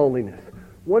threads is loneliness.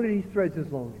 One of these threads is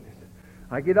loneliness.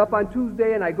 I get up on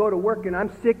Tuesday and I go to work and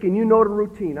I'm sick, and you know the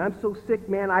routine. I'm so sick,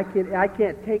 man, I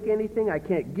can't take anything. I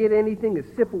can't get anything. A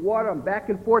sip of water. I'm back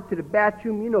and forth to the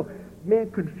bathroom, you know,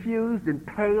 man, confused and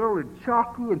pale and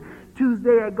chalky. And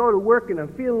Tuesday I go to work and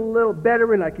I'm feeling a little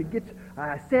better, and I could get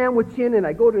a sandwich in, and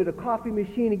I go to the coffee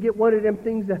machine and get one of them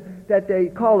things that they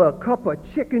call a cup of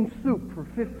chicken soup for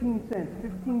 15 cents.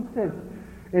 15 cents.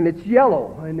 And it's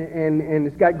yellow, and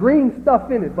it's got green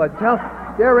stuff in it, but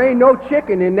there ain't no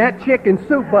chicken in that chicken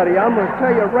soup, buddy. I'm going to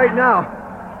tell you right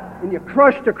now. And you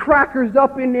crush the crackers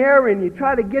up in there, and you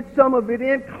try to get some of it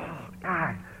in. Oh,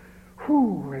 God.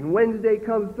 Whew. And Wednesday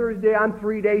comes Thursday. I'm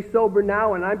 3 days sober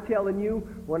now, and I'm telling you,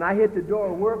 when I hit the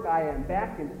door of work, I am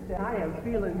back, and I am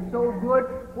feeling so good.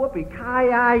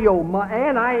 Whoopee-ki-yo,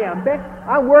 and I am back.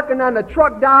 I'm working on the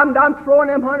truck down. I'm throwing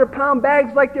them 100-pound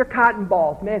bags like they're cotton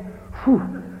balls, man. Whew.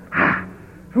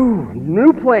 Whew.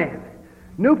 New plan.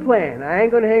 I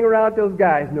ain't going to hang around with those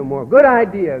guys no more. Good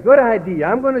idea.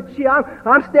 I'm going to cheat.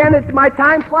 I'm standing at my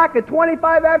time clock at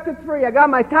 25 after 3. I got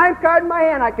my time card in my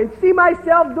hand. I can see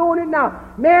myself doing it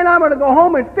now. Man, I'm going to go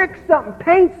home and fix something,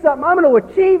 paint something. I'm going to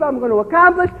achieve. I'm going to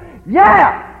accomplish.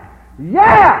 Yeah!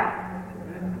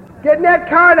 Getting that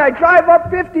car, and I drive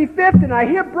up 55th, and I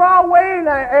hit Broadway, and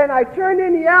I turn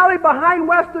in the alley behind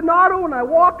Western Auto, and I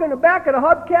walk in the back of the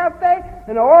Hub Cafe,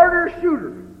 and I order a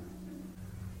shooter.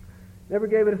 Never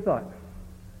gave it a thought.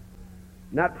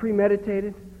 Not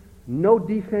premeditated. No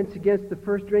defense against the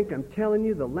first drink. I'm telling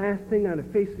you, the last thing on the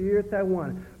face of the earth I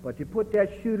wanted. But you put that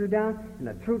shooter down, and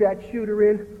I threw that shooter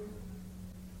in.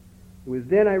 It was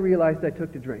then I realized I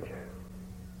took the drink.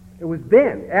 It was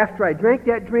then, after I drank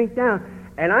that drink down.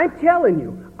 And I'm telling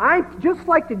you, I'm just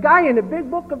like the guy in the big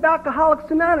book of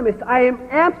Alcoholics Anonymous. I am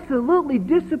absolutely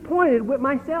disappointed with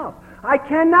myself. I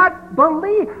cannot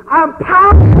believe I'm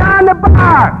pounding on the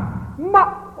bar.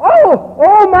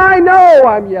 Oh my, no,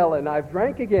 I'm yelling. I've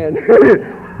drank again.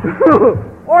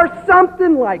 Or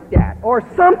something like that.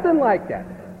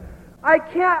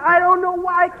 I don't know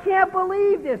why, I can't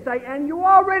believe this. And you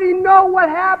already know what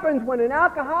happens when an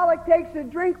alcoholic takes a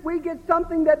drink. We get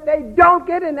something that they don't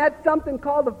get, and that's something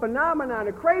called the phenomenon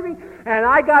of craving. And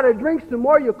I got to drink some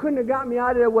more. You couldn't have got me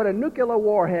out of there with a nuclear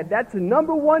warhead. That's the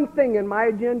number one thing in my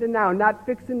agenda now. Not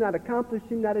fixing, not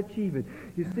accomplishing, not achieving.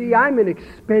 You see, I'm an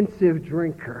expensive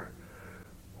drinker.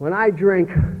 When I drink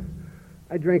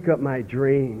up my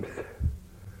dreams.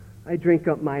 I drink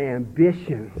up my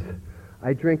ambitions.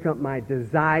 I drink up my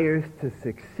desires to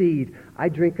succeed. I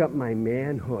drink up my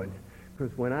manhood.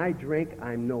 Because when I drink,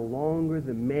 I'm no longer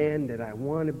the man that I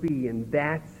want to be, and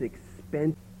that's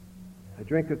expensive. I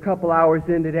drink a couple hours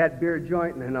into that beer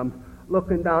joint, and I'm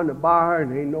looking down the bar,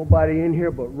 and ain't nobody in here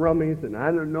but rummies, and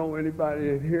I don't know anybody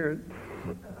in here.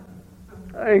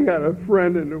 I ain't got a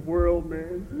friend in the world,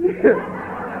 man.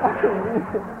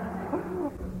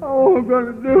 Oh, what am I going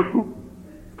to do?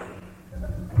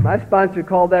 My sponsor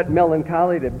called that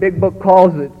melancholy. The big book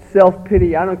calls it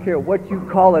self-pity. I don't care what you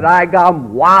call it.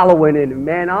 I'm wallowing in it,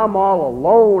 man. I'm all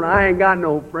alone. I ain't got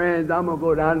no friends. I'm going to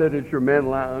go down to the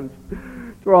Tremendous Lounge.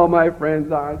 That's where all my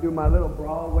friends are. I do my little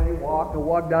Broadway walk and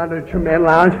walk down to the Tremendous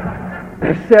Lounge.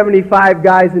 There's 75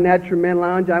 guys in that Tremendous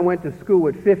Lounge. I went to school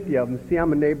with 50 of them. See,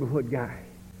 I'm a neighborhood guy.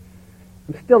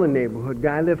 I'm still a neighborhood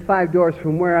guy. I live 5 doors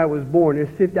from where I was born. There's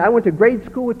 50. I went to grade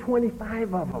school with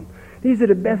 25 of them. These are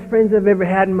the best friends I've ever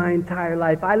had in my entire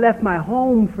life. I left my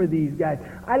home for these guys.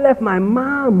 I left my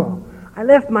mama.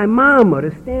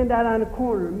 To stand out on the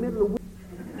corner in the middle of the week.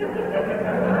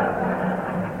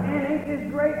 Man, ain't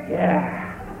this great? Yeah.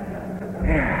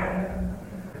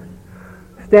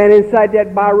 Stand inside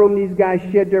that bar room, these guys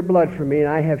shed their blood for me, and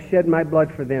I have shed my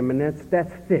blood for them, and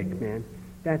that's thick, man.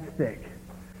 That's thick.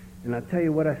 And I'll tell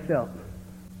you what I felt.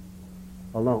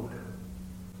 Alone.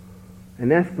 And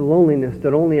that's the loneliness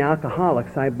that only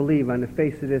alcoholics, I believe, on the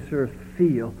face of this earth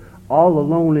feel. All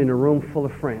alone in a room full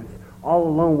of friends. All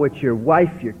alone with your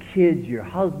wife, your kids, your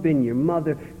husband, your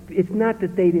mother. It's not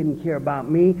that they didn't care about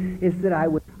me. It's that I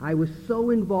was so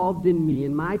involved in me,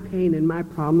 in my pain, and my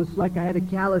problems, like I had a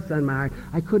callus on my heart.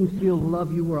 I couldn't feel the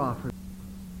love you were offering.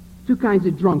 Two kinds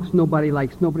of drunks nobody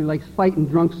likes. Nobody likes fighting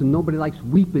drunks, and nobody likes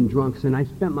weeping drunks. And I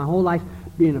spent my whole life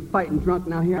being a fighting drunk.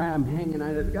 Now here I am hanging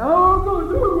out of the I'm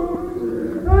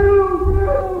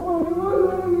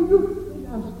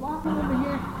flopping over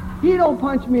here. He don't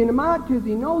punch me in the mouth because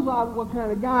he knows what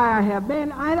kind of guy I have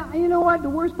been. You know what? The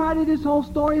worst part of this whole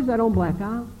story is I don't black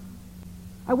out.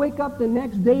 I wake up the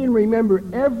next day and remember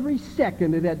every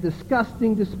second of that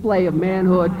disgusting display of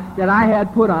manhood that I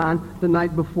had put on the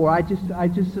night before. I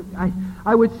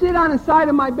would sit on the side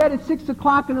of my bed at 6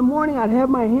 o'clock in the morning. I'd have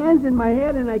my hands in my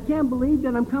head, and I can't believe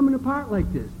that I'm coming apart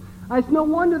like this. It's no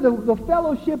wonder the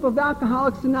fellowship of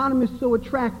Alcoholics Anonymous is so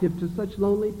attractive to such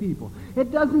lonely people.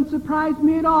 It doesn't surprise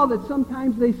me at all that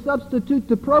sometimes they substitute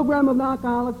the program of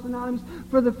Alcoholics Anonymous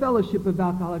for the fellowship of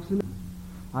Alcoholics Anonymous.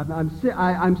 I'm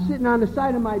sitting on the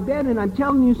side of my bed, and I'm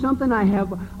telling you something. I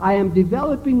am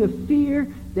developing a fear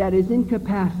that is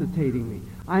incapacitating me.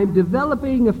 I am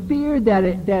developing a fear that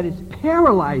is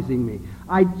paralyzing me.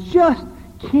 I just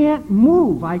can't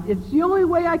move. It's the only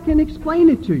way I can explain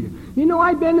it to you. You know,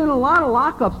 I've been in a lot of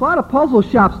lockups, a lot of puzzle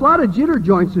shops, a lot of jitter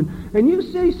joints, and you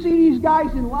see these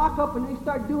guys in lockup, and they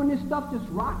start doing this stuff, this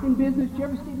rocking business. You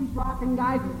ever see these rocking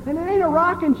guys? And it ain't a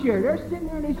rocking chair. They're sitting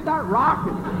there and they start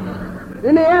rocking.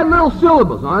 And they add little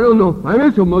syllables. I don't know. I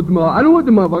don't know what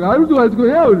the motherfucker. I don't know what's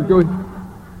going on.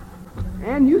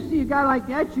 And you see a guy like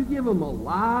that, you give him a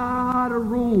lot of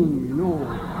room, you know.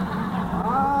 A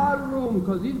lot of room,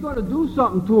 because he's going to do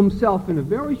something to himself in a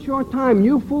very short time.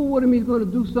 You fool with him, he's going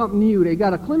to do something to you. They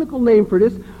got a clinical name for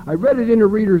this. I read it in a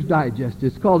Reader's Digest.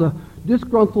 It's called a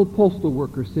disgruntled postal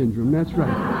worker syndrome. That's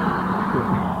right.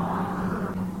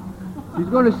 He's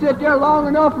going to sit there long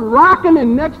enough rocking,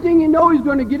 and next thing you know, he's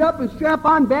going to get up and strap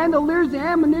on bandoliers,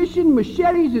 ammunition,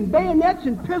 machetes, and bayonets,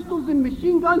 and pistols, and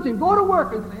machine guns, and go to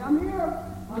work and say, I'm here.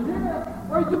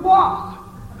 Where's the boss?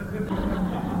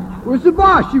 Where's the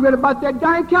boss? You read about that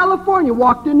guy in California,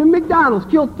 walked into McDonald's,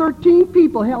 killed 13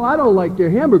 people. Hell, I don't like their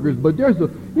hamburgers, but there's got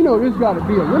to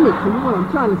be a limit to what I'm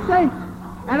trying to say.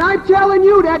 And I'm telling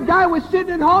you, that guy was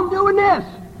sitting at home doing this.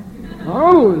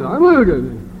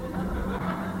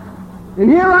 And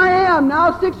here I am,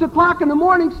 now 6 o'clock in the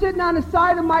morning, sitting on the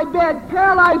side of my bed,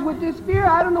 paralyzed with this fear.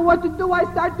 I don't know what to do. I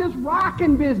start this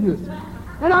rocking business.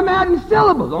 And I'm adding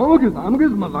syllables.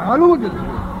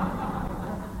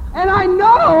 And I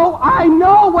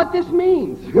know what this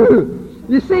means.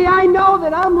 You see, I know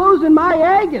that I'm losing my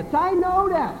agates. I know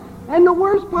that. And the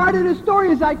worst part of the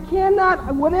story is I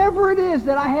cannot, whatever it is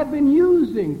that I have been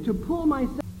using to pull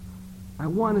myself, I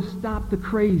want to stop the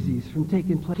crazies from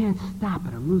taking place. I can't stop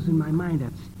it. I'm losing my mind.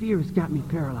 That fear has got me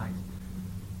paralyzed.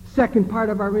 Second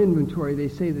part of our inventory, they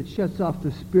say, that shuts off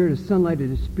the spirit, the sunlight of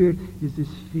the spirit, is this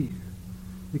fear.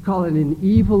 They call it an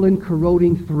evil and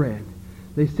corroding thread.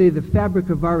 They say the fabric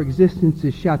of our existence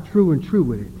is shot through and through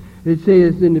with it. It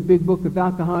says in the big book of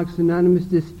Alcoholics Anonymous,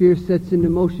 this fear sets into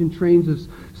motion trains of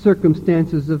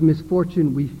circumstances of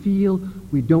misfortune we feel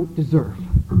we don't deserve.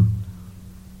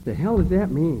 The hell does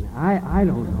that mean? I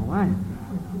don't know. I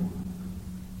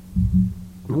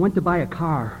went to buy a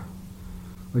car,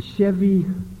 a Chevy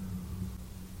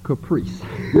Caprice.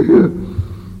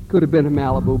 Could have been a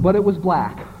Malibu, but it was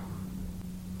black.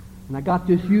 And I got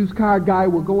this used car guy.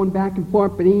 We're going back and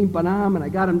forth, and I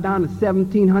got him down to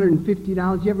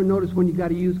 $1,750. You ever notice when you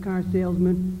got a used car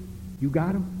salesman, you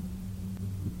got him,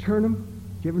 you turn him?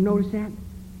 Did you ever notice that?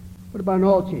 What about an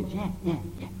oil change? Yeah.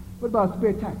 What about a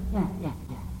spare tire? Yeah.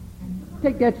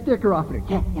 Take that sticker off of it.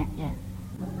 Yeah.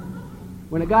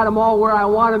 When I got them all where I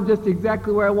want them, just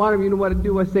exactly where I want them, you know what I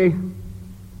do? I say,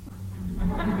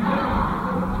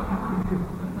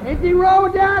 anything wrong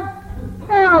with that?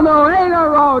 Hell no, ain't no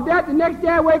wrong with that. The next day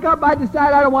I wake up, I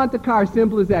decide I don't want the car.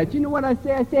 Simple as that. You know what I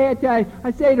say? I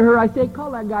say to her,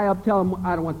 call that guy up, tell him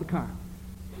I don't want the car.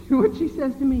 You know what she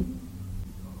says to me?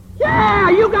 Yeah,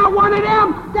 you got one of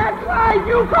them. That's right,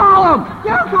 you call him.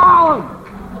 You call him.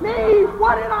 Me,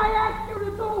 what did I ask you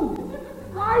to do?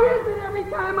 Why is it every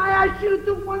time I ask you to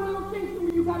do one little thing to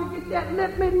me, you got to get that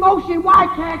lip in motion? Why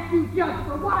can't you just,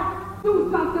 for what, do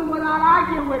something without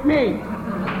arguing with me?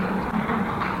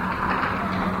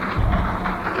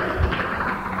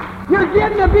 You're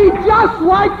getting to be just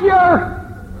like your...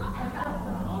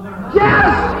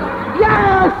 Yes!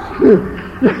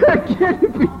 You're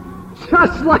getting to be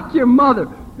just like your mother.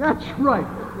 That's right.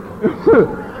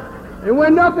 And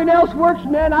when nothing else works,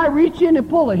 man, I reach in and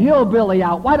pull a hillbilly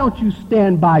out. Why don't you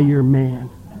stand by your man?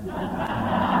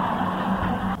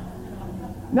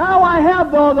 Now I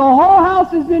have the whole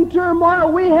house is in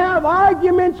turmoil. We have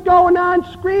arguments going on,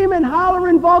 screaming,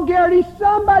 hollering, vulgarity.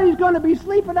 Somebody's going to be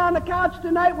sleeping on the couch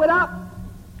tonight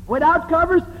without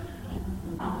covers.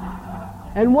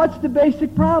 And what's the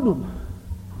basic problem?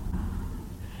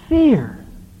 Fear.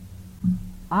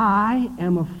 I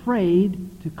am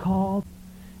afraid to call,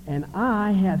 and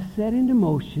I have set into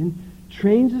motion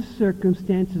trains of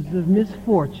circumstances of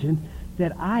misfortune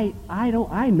that I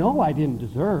know I didn't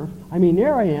deserve. I mean,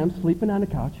 there I am, sleeping on the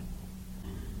couch,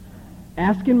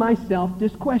 asking myself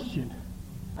this question.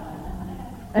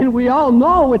 And we all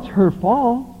know it's her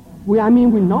fault. We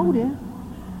know that.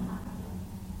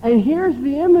 And here's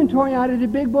the inventory out of the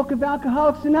big book of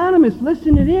Alcoholics Anonymous.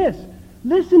 Listen to this.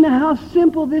 Listen to how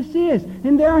simple this is.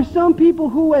 And there are some people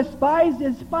who, as spies,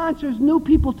 as sponsors, knew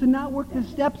people to not work the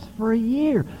steps for a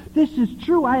year. This is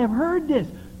true. I have heard this.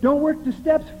 Don't work the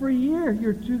steps for a year.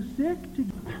 You're too sick to...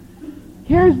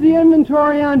 Here's the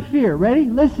inventory on fear. Ready?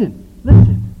 Listen.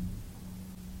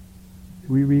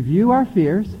 We review our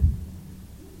fears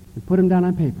and put them down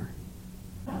on paper.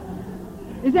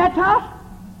 Is that tough?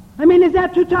 Is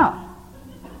that too tough?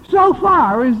 So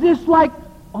far, is this like,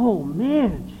 oh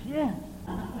man, shit.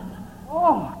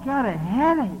 Oh, I got a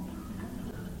headache.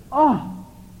 Oh,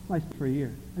 for a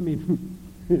year.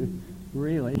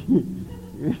 Really.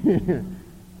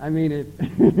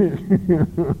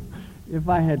 If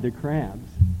I had the crabs,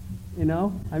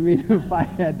 if I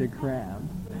had the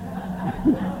crabs.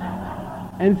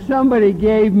 And somebody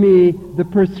gave me the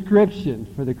prescription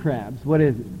for the crabs. What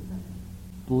is it?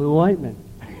 Blue ointment.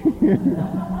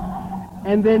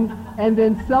 And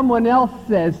then someone else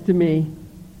says to me,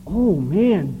 oh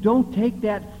man, don't take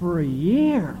that for a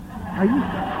year. Are you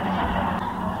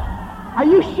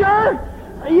sure?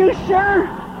 Are you sure?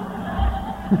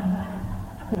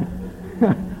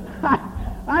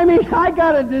 I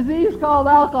got a disease called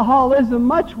alcoholism,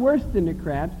 much worse than the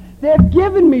crabs. They've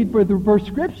given me for the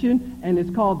prescription, and it's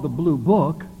called the Blue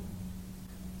Book.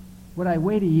 Would I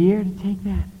wait a year to take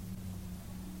that?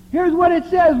 Here's what it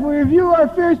says. We review our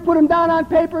fears, put them down on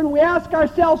paper, and we ask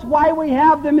ourselves why we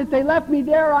have them. If they left me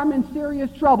there, I'm in serious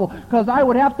trouble, because I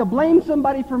would have to blame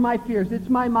somebody for my fears. It's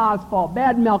my ma's fault.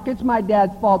 Bad milk. It's my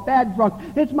dad's fault. Bad drunk.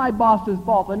 It's my boss's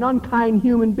fault. An unkind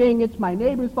human being. It's my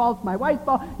neighbor's fault. It's my wife's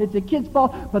fault. It's a kid's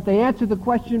fault. But they answer the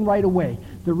question right away.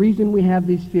 The reason we have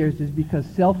these fears is because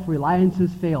self-reliance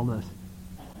has failed us.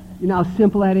 You know how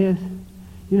simple that is?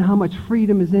 You know how much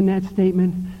freedom is in that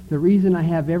statement? The reason I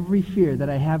have every fear that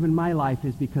I have in my life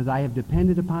is because I have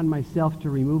depended upon myself to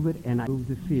remove it, and I remove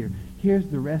the fear. Here's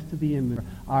the rest of the inventory,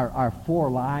 our 4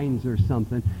 lines or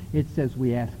something. It says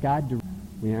we ask God to...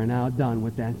 We are now done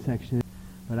with that section.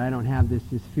 But I don't have this.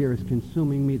 This fear is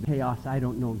consuming me. The chaos. I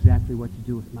don't know exactly what to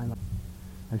do with my life.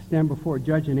 I stand before a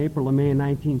judge in April or May of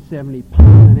 1970,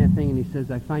 on that thing, and he says,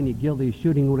 I find you guilty of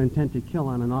shooting with intent to kill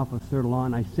on an officer of the law,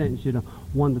 and I sentence you to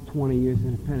 1 to 20 years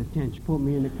in a penitentiary. Put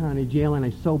me in the county jail, and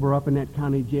I sober up in that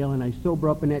county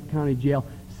jail,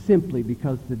 simply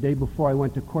because the day before I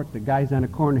went to court, the guys on the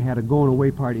corner had a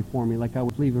going-away party for me, like I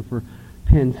was leaving for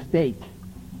Penn State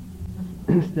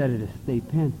instead of the state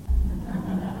pen.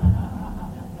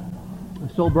 I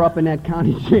sober up in that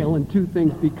county jail, and two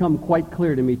things become quite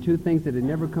clear to me, two things that had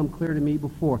never come clear to me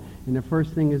before. And the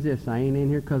first thing is this: I ain't in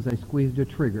here because I squeezed a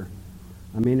trigger.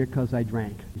 I'm in here because I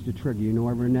drank. It's the trigger. You know,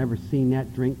 I've never seen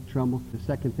that drink trouble. The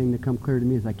second thing that come clear to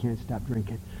me is I can't stop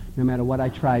drinking. No matter what I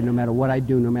try, no matter what I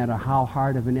do, no matter how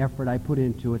hard of an effort I put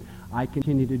into it, I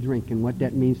continue to drink. And what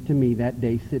that means to me that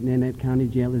day sitting in that county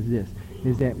jail is this,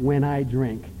 is that when I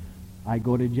drink, I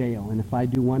go to jail. And if I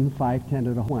do 1, 5, 10,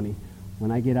 or 20, when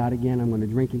I get out again, I'm going to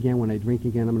drink again. When I drink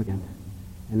again, I'm going to...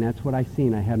 And that's what I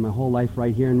seen. I had my whole life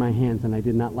right here in my hands, and I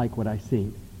did not like what I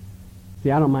seen. See,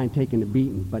 I don't mind taking a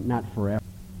beating, but not forever.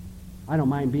 I don't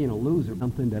mind being a loser,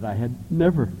 something that I had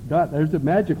never done. There's a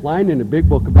magic line in the big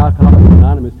book about Alcoholics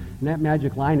Anonymous, and that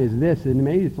magic line is this, and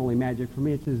maybe it's only magic for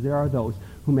me. It says, there are those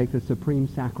who make the supreme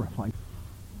sacrifice.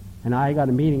 And I got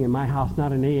a meeting in my house,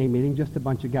 not an AA meeting, just a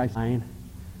bunch of guys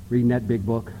reading that big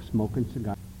book, smoking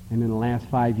cigars. And in the last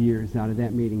 5 years, out of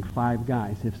that meeting, 5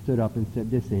 guys have stood up and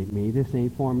said, this ain't me, this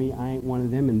ain't for me, I ain't one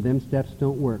of them, and them steps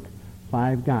don't work.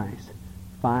 5 guys.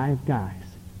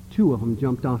 2 of them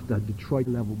jumped off the Detroit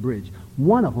level bridge.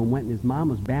 One of them went in his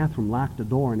mama's bathroom, locked the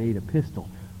door, and ate a pistol,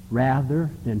 rather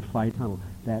than fight tunnel.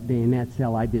 That day in that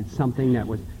cell, I did something that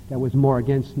was more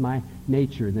against my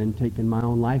nature than taking my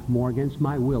own life, more against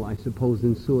my will, I suppose,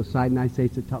 than suicide. And I say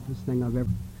it's the toughest thing I've ever...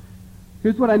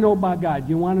 Here's what I know about God.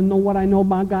 You want to know what I know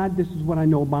about God? This is what I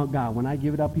know about God. When I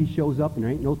give it up, He shows up, and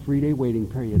there ain't no 3-day waiting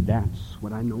period. That's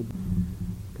what I know.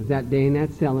 Because that day in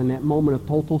that cell, in that moment of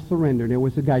total surrender, there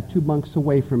was a guy 2 bunks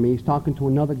away from me. He's talking to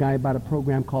another guy about a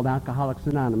program called Alcoholics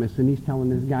Anonymous, and he's telling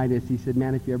this guy this. He said,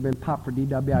 man, if you ever been popped for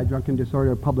DWI, drunken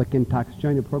disorder, or public intox,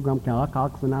 join a program called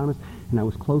Alcoholics Anonymous, and I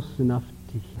was close enough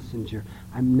to messenger.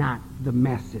 I'm not the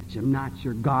message. I'm not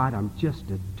your God. I'm just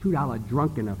a $2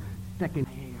 drunk in a second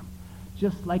hand.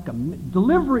 Just like a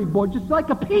delivery boy, just like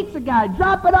a pizza guy.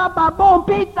 Drop it up, boom,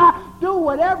 pizza. Do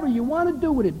whatever you want to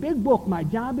do with it. Big book. My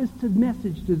job is to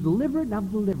message, to deliver it, and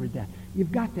I've delivered that.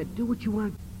 You've got to do what you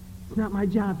want. It's not my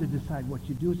job to decide what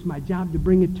you do. It's my job to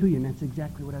bring it to you, and that's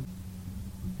exactly what I've done.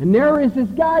 And there is this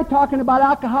guy talking about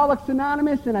Alcoholics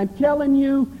Anonymous, and I'm telling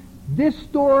you, this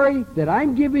story that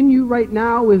I'm giving you right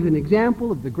now is an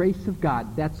example of the grace of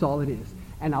God. That's all it is.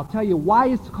 And I'll tell you why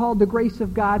it's called the grace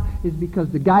of God is because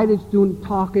the guy that's doing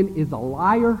talking is a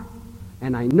liar.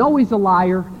 And I know he's a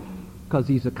liar because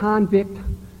he's a convict.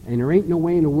 And there ain't no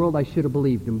way in the world I should have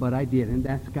believed him, but I did. And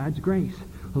that's God's grace.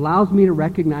 Allows me to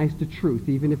recognize the truth,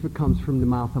 even if it comes from the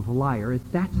mouth of a liar.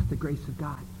 That's the grace of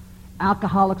God.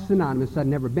 Alcoholics Anonymous. I'd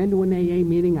never been to an AA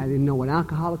meeting. I didn't know what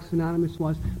Alcoholics Anonymous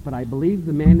was. But I believe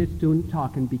the man that's doing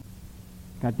talking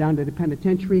got down to the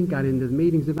penitentiary and got into the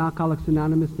meetings of Alcoholics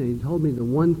Anonymous, and he told me the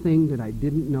one thing that I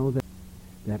didn't know,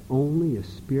 that only a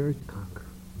spirit conquers.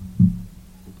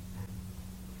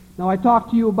 Now, I talked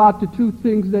to you about the 2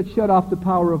 things that shut off the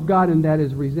power of God, and that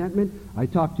is resentment. I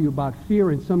talked to you about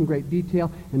fear in some great detail,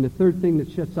 and the third thing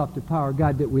that shuts off the power of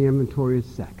God that we inventory is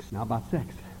sex. Now, about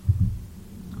sex.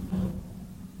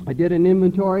 I did an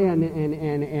inventory, and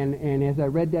as I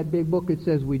read that big book, it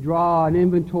says we draw an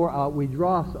inventory, we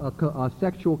draw a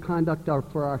sexual conduct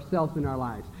for ourselves in our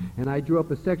lives. And I drew up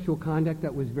a sexual conduct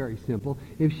that was very simple.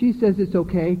 If she says it's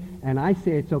okay, and I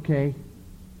say it's okay,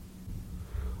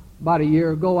 about a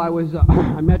year ago,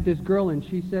 I met this girl, and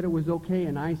she said it was okay,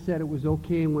 and I said it was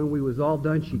okay, and when we was all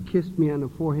done, she kissed me on the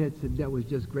forehead, said that was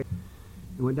just great,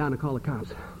 and went down to call the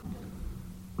cops.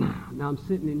 Now I'm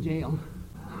sitting in jail.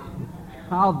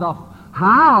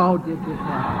 How did this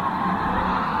happen?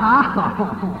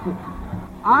 How?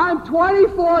 I'm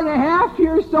 24 and a half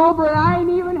years sober, and I ain't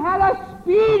even had a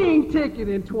speeding ticket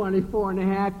in 24 and a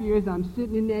half years. I'm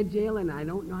sitting in that jail, and I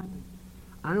don't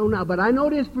know. But I know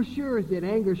this for sure is that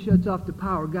anger shuts off the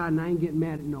power of God, and I ain't getting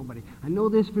mad at nobody. I know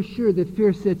this for sure that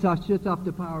fear shuts off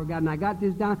the power of God, and I got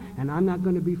this down, and I'm not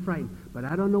going to be frightened. But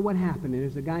I don't know what happened. And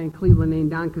there's a guy in Cleveland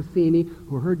named Don Cassini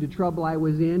who heard the trouble I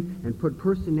was in and put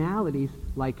personalities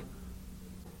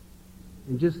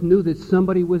and just knew that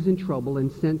somebody was in trouble, and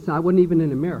I wasn't even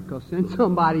in America, sent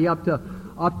somebody up to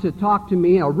talk to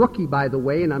me, a rookie, by the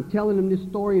way, and I'm telling him this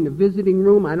story in the visiting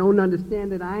room. I don't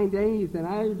understand it. I ain't dazed, and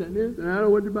I ain't done this, and I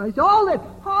don't want to. He said, hold it.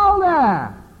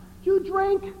 Did you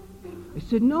drink? I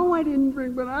said, no, I didn't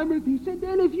drink, but he said,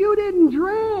 then if you didn't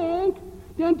drink,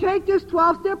 Then take this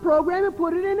 12-step program and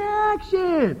put it in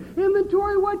action.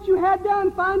 Inventory what you had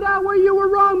done. Find out where you were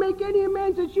wrong. Make any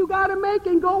amends that you got to make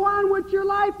and go on with your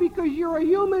life because you're a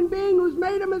human being who's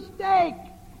made a mistake.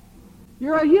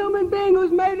 You're a human being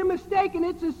who's made a mistake, and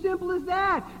it's as simple as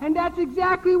that. And that's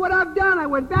exactly what I've done. I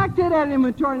went back to that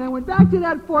inventory, and I went back to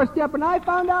that 4-step, and I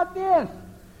found out this.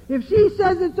 If she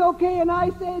says it's okay and I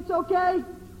say it's okay,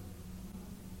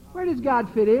 where does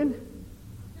God fit in?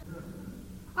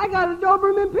 I got a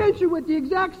Doberman Pinscher with the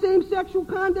exact same sexual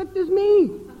conduct as me.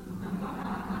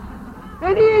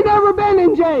 And he ain't ever been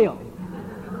in jail.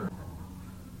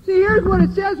 See, here's what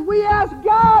it says. We ask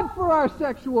God for our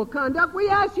sexual conduct. We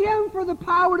ask Him for the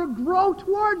power to grow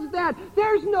towards that.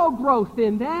 There's no growth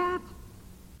in that.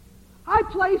 I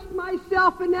placed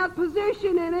myself in that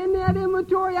position, and in that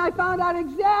inventory I found out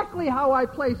exactly how I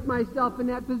placed myself in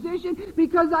that position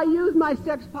because I used my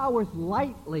sex powers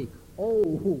lightly.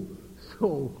 Oh,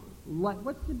 so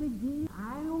what's the big deal?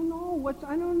 I don't know.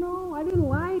 I don't know. I didn't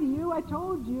lie to you. I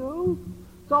told you.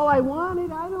 It's all I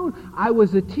wanted. I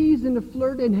was a tease and a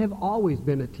flirt and have always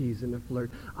been a tease and a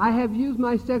flirt. I have used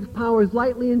my sex powers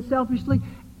lightly and selfishly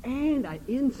and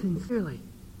insincerely.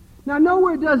 Now,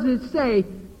 nowhere does it say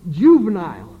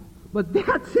juvenile, but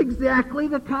that's exactly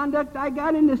the conduct I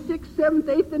got in the 6th, 7th,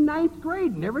 8th, and 9th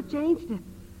grade. Never changed it.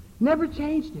 Never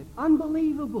changed it.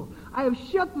 Unbelievable. I have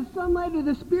shut the sunlight of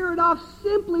the Spirit off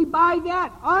simply by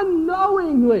that,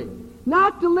 unknowingly,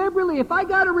 not deliberately. If I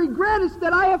got a regret, it's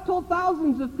that I have told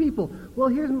thousands of people, well,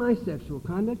 here's my sexual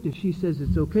conduct. If she says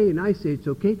it's okay and I say it's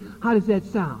okay, how does that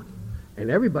sound? And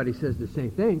everybody says the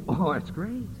same thing. Oh, that's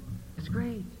great. That's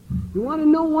great. You want to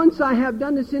know, once I have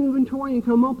done this inventory and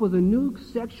come up with a new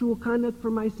sexual conduct for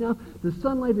myself, the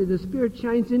sunlight of the Spirit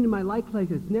shines into my life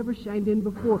like it's never shined in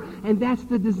before. And that's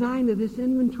the design of this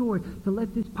inventory, to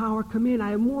let this power come in.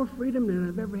 I have more freedom than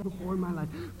I've ever had before in my life.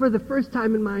 For the first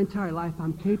time in my entire life,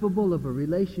 I'm capable of a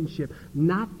relationship,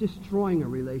 not destroying a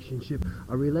relationship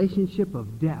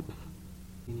of depth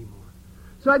anymore.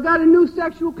 So I got a new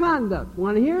sexual conduct.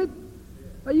 Want to hear it?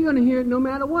 Are you going to hear it no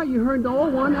matter what? You heard the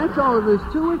old one. That's all there is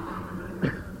to it.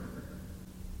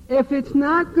 If it's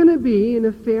not going to be an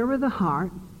affair of the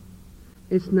heart,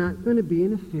 it's not going to be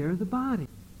an affair of the body.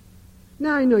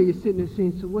 Now, I know you're sitting there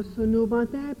saying, so what's so new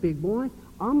about that, big boy?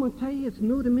 I'm going to tell you, it's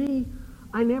new to me.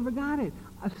 I never got it.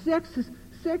 Sex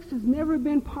has never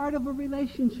been part of a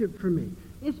relationship for me.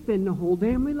 It's been the whole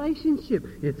damn relationship.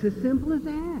 It's as simple as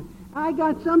that. I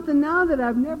got something now that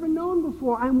I've never known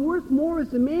before. I'm worth more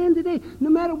as a man today, no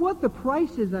matter what the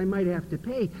price is I might have to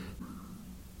pay.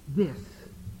 This.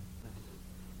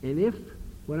 And if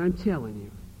what I'm telling you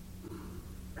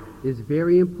is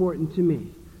very important to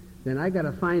me, then I got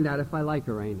to find out if I like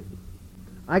her, ain't it?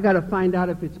 I got to find out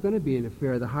if it's going to be an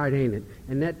affair of the heart, ain't it?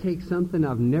 And that takes something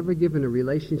I've never given a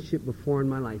relationship before in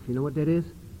my life. You know what that is?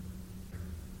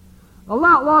 A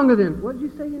lot longer than, what did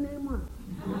you say your name was?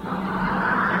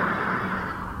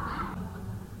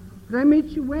 Did I meet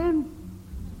you when?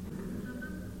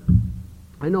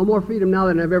 I know more freedom now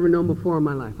than I've ever known before in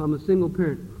my life. I'm a single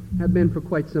parent. Have been for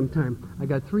quite some time. I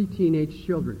got 3 teenage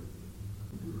children.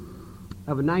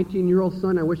 I have a 19-year-old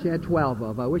son I wish I had 12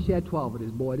 of. I wish I had 12 of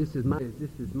this boy. This is my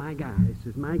guy.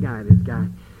 This guy.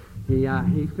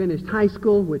 He finished high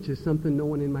school, which is something no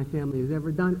one in my family has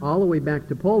ever done. All the way back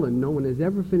to Poland, no one has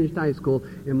ever finished high school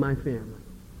in my family.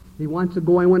 He wants to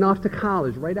go. I went off to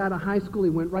college. Right out of high school, he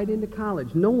went right into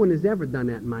college. No one has ever done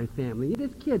that in my family.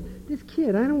 This kid,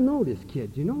 I don't know this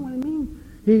kid. You know what I mean?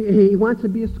 He wants to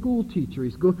be a school teacher.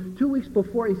 2 weeks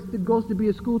before he goes to be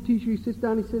a school teacher, he sits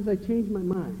down and he says, I changed my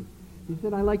mind. He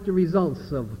said, I like the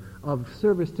results of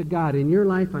service to God. In your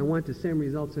life, I want the same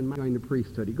results in my going to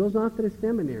priesthood. He goes off to the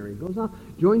seminary.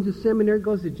 Joins the seminary,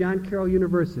 goes to John Carroll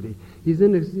University. He's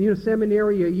in the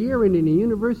seminary a year and in the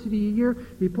university a year.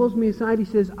 He pulls me aside. He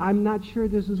says, I'm not sure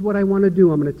this is what I want to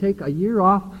do. I'm going to take a year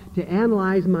off to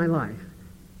analyze my life.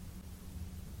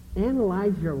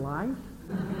 Analyze your life?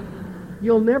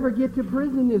 You'll never get to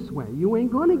prison this way. You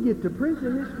ain't going to get to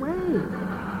prison this way.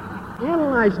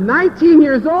 Analyze. 19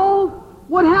 years old?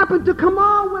 What happened to come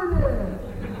on with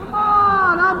it? Come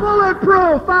on, I'm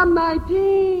bulletproof. I'm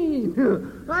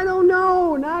 19. I don't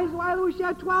know. Nice. Why wish I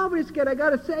had 12 this kid? I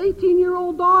got a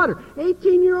 18-year-old daughter.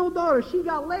 18-year-old daughter. She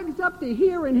got legs up to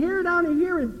here and hair down to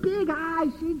here and big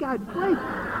eyes. She got great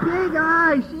big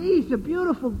eyes. She's a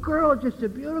beautiful girl, just a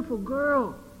beautiful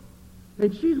girl.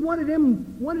 And she's one of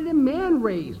them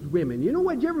man-raised women. You know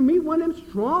what? Did you ever meet one of them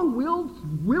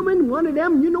strong-willed women? One of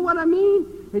them, you know what I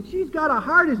mean? And she's got a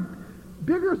heart as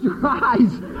bigger as her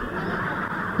eyes.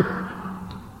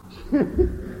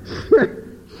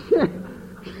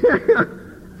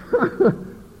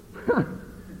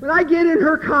 When I get in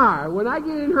her car,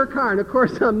 and of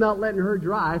course I'm not letting her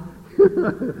drive,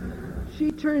 she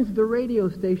turns the radio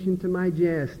station to my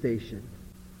jazz station.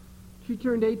 She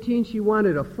turned 18. She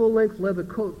wanted a full-length leather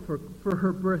coat for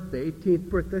her birthday, 18th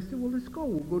birthday. I said, well, let's go.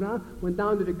 We'll go down. Went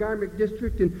down to the garment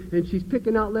district, and she's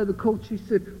picking out leather coats. She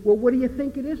said, well, what do you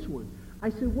think of this one?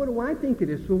 I said, what do I think of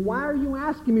this one? Why are you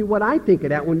asking me what I think of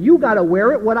that one? You got to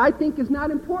wear it. What I think is not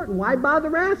important. Why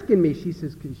bother asking me? She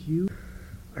says, because you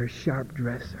are a sharp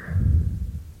dresser.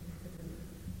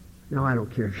 Now, I don't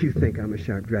care if you think I'm a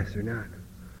sharp dresser or not.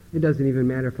 It doesn't even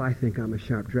matter if I think I'm a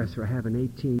sharp dresser. I have an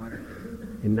 18 daughter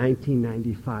in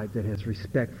 1995 that has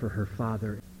respect for her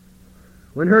father.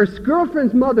 When her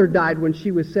girlfriend's mother died when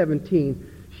she was 17,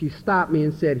 she stopped me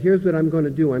and said, here's what I'm going to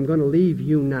do. I'm going to leave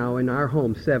you now in our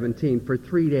home, 17, for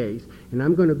 3 days, and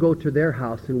I'm going to go to their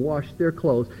house and wash their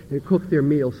clothes and cook their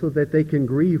meals so that they can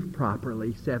grieve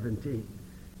properly, 17.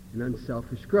 An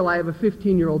unselfish girl. I have a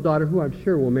 15-year-old daughter who I'm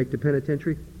sure will make the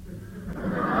penitentiary.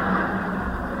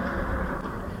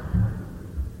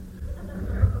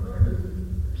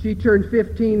 She turned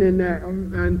 15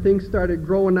 and things started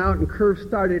growing out and curves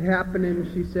started happening.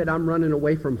 She said, I'm running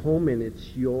away from home and it's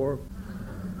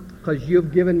because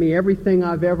you've given me everything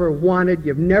I've ever wanted.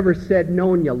 You've never said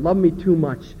no and you love me too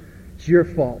much. It's your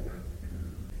fault.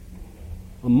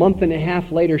 A month and a half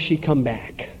later, she come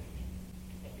back.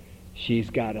 She's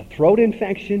got a throat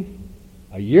infection,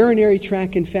 a urinary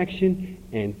tract infection,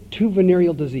 and 2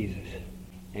 venereal diseases.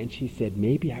 And she said,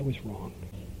 maybe I was wrong.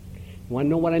 You want to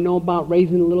know what I know about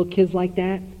raising little kids like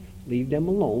that? Leave them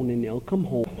alone and they'll come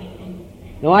home.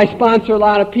 Now, I sponsor a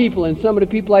lot of people, and some of the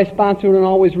people I sponsor don't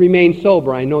always remain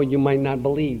sober. I know you might not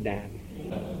believe that.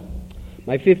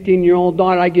 My 15-year-old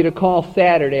daughter, I get a call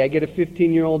Saturday. I get a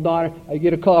 15-year-old daughter. I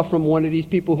get a call from one of these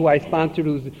people who I sponsored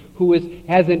who is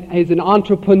an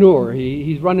entrepreneur.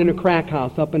 He's running a crack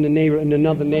house up in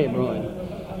another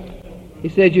neighborhood. He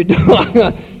said,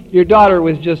 your daughter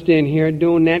was just in here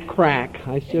doing that crack.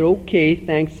 I said, okay,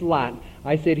 thanks a lot.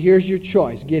 I said, here's your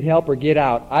choice. Get help or get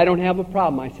out. I don't have a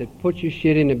problem. I said, put your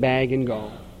shit in the bag and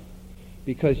go.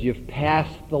 Because you've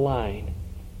passed the line.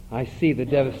 I see the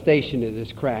devastation of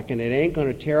this crack, and it ain't going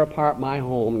to tear apart my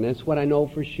home. And that's what I know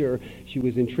for sure. She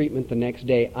was in treatment the next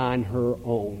day on her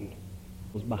own.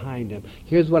 I was behind him.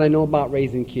 Here's what I know about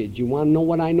raising kids. You want to know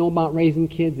what I know about raising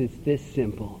kids? It's this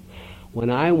simple.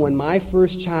 When my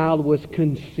first child was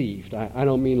conceived, I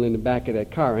don't mean in the back of that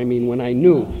car. I mean when I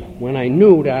knew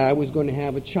that I was going to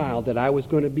have a child, that I was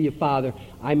going to be a father,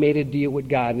 I made a deal with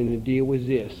God, and the deal was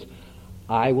this.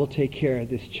 I will take care of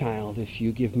this child if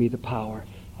you give me the power.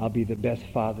 I'll be the best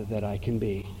father that I can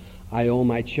be. I owe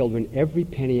my children every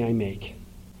penny I make.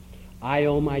 I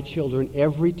owe my children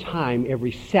every time,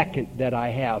 every second that I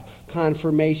have.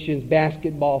 Confirmations,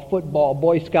 basketball, football,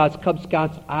 Boy Scouts, Cub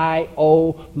Scouts. I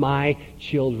owe my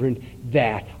children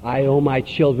that. I owe my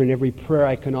children every prayer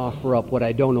I can offer up. What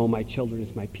I don't owe my children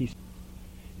is my peace.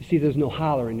 You see, there's no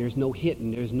hollering, there's no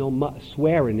hitting, there's no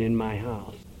swearing in my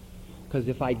house. Because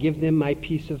if I give them my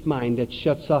peace of mind, that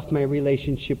shuts off my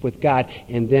relationship with God,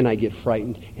 and then I get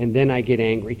frightened, and then I get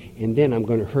angry, and then I'm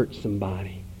going to hurt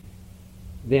somebody.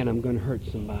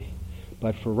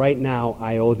 But for right now,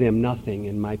 I owe them nothing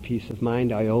in my peace of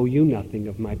mind. I owe you nothing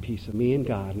of my peace of me and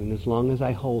God. And as long as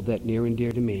I hold that near and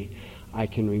dear to me, I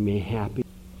can remain happy.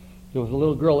 There was a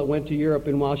little girl that went to Europe,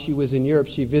 and while she was in Europe,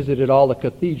 she visited all the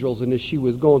cathedrals. And as she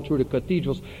was going through the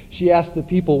cathedrals, she asked the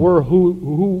people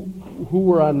who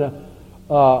were on the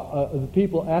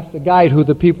people asked the guide who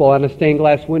the people on the stained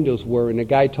glass windows were, and the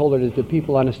guide told her that the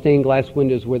people on the stained glass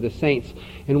windows were the saints.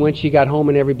 And when she got home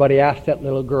and everybody asked that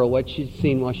little girl what she'd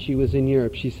seen while she was in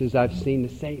Europe, she says, I've seen the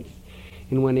saints.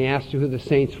 And when they asked her who the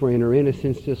saints were in her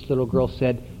innocence, this little girl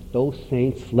said, those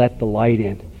saints let the light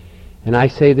in. And I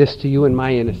say this to you in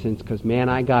my innocence, because, man,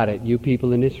 I got it. You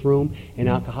people in this room and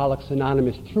Alcoholics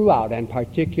Anonymous throughout, and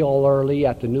particularly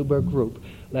at the Newberg group,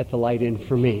 let the light in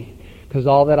for me. Because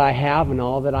all that I have and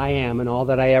all that I am and all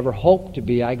that I ever hope to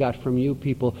be, I got from you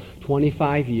people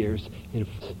 25 years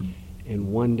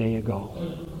and 1 day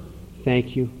ago.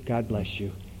 Thank you. God bless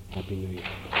you. Happy New Year.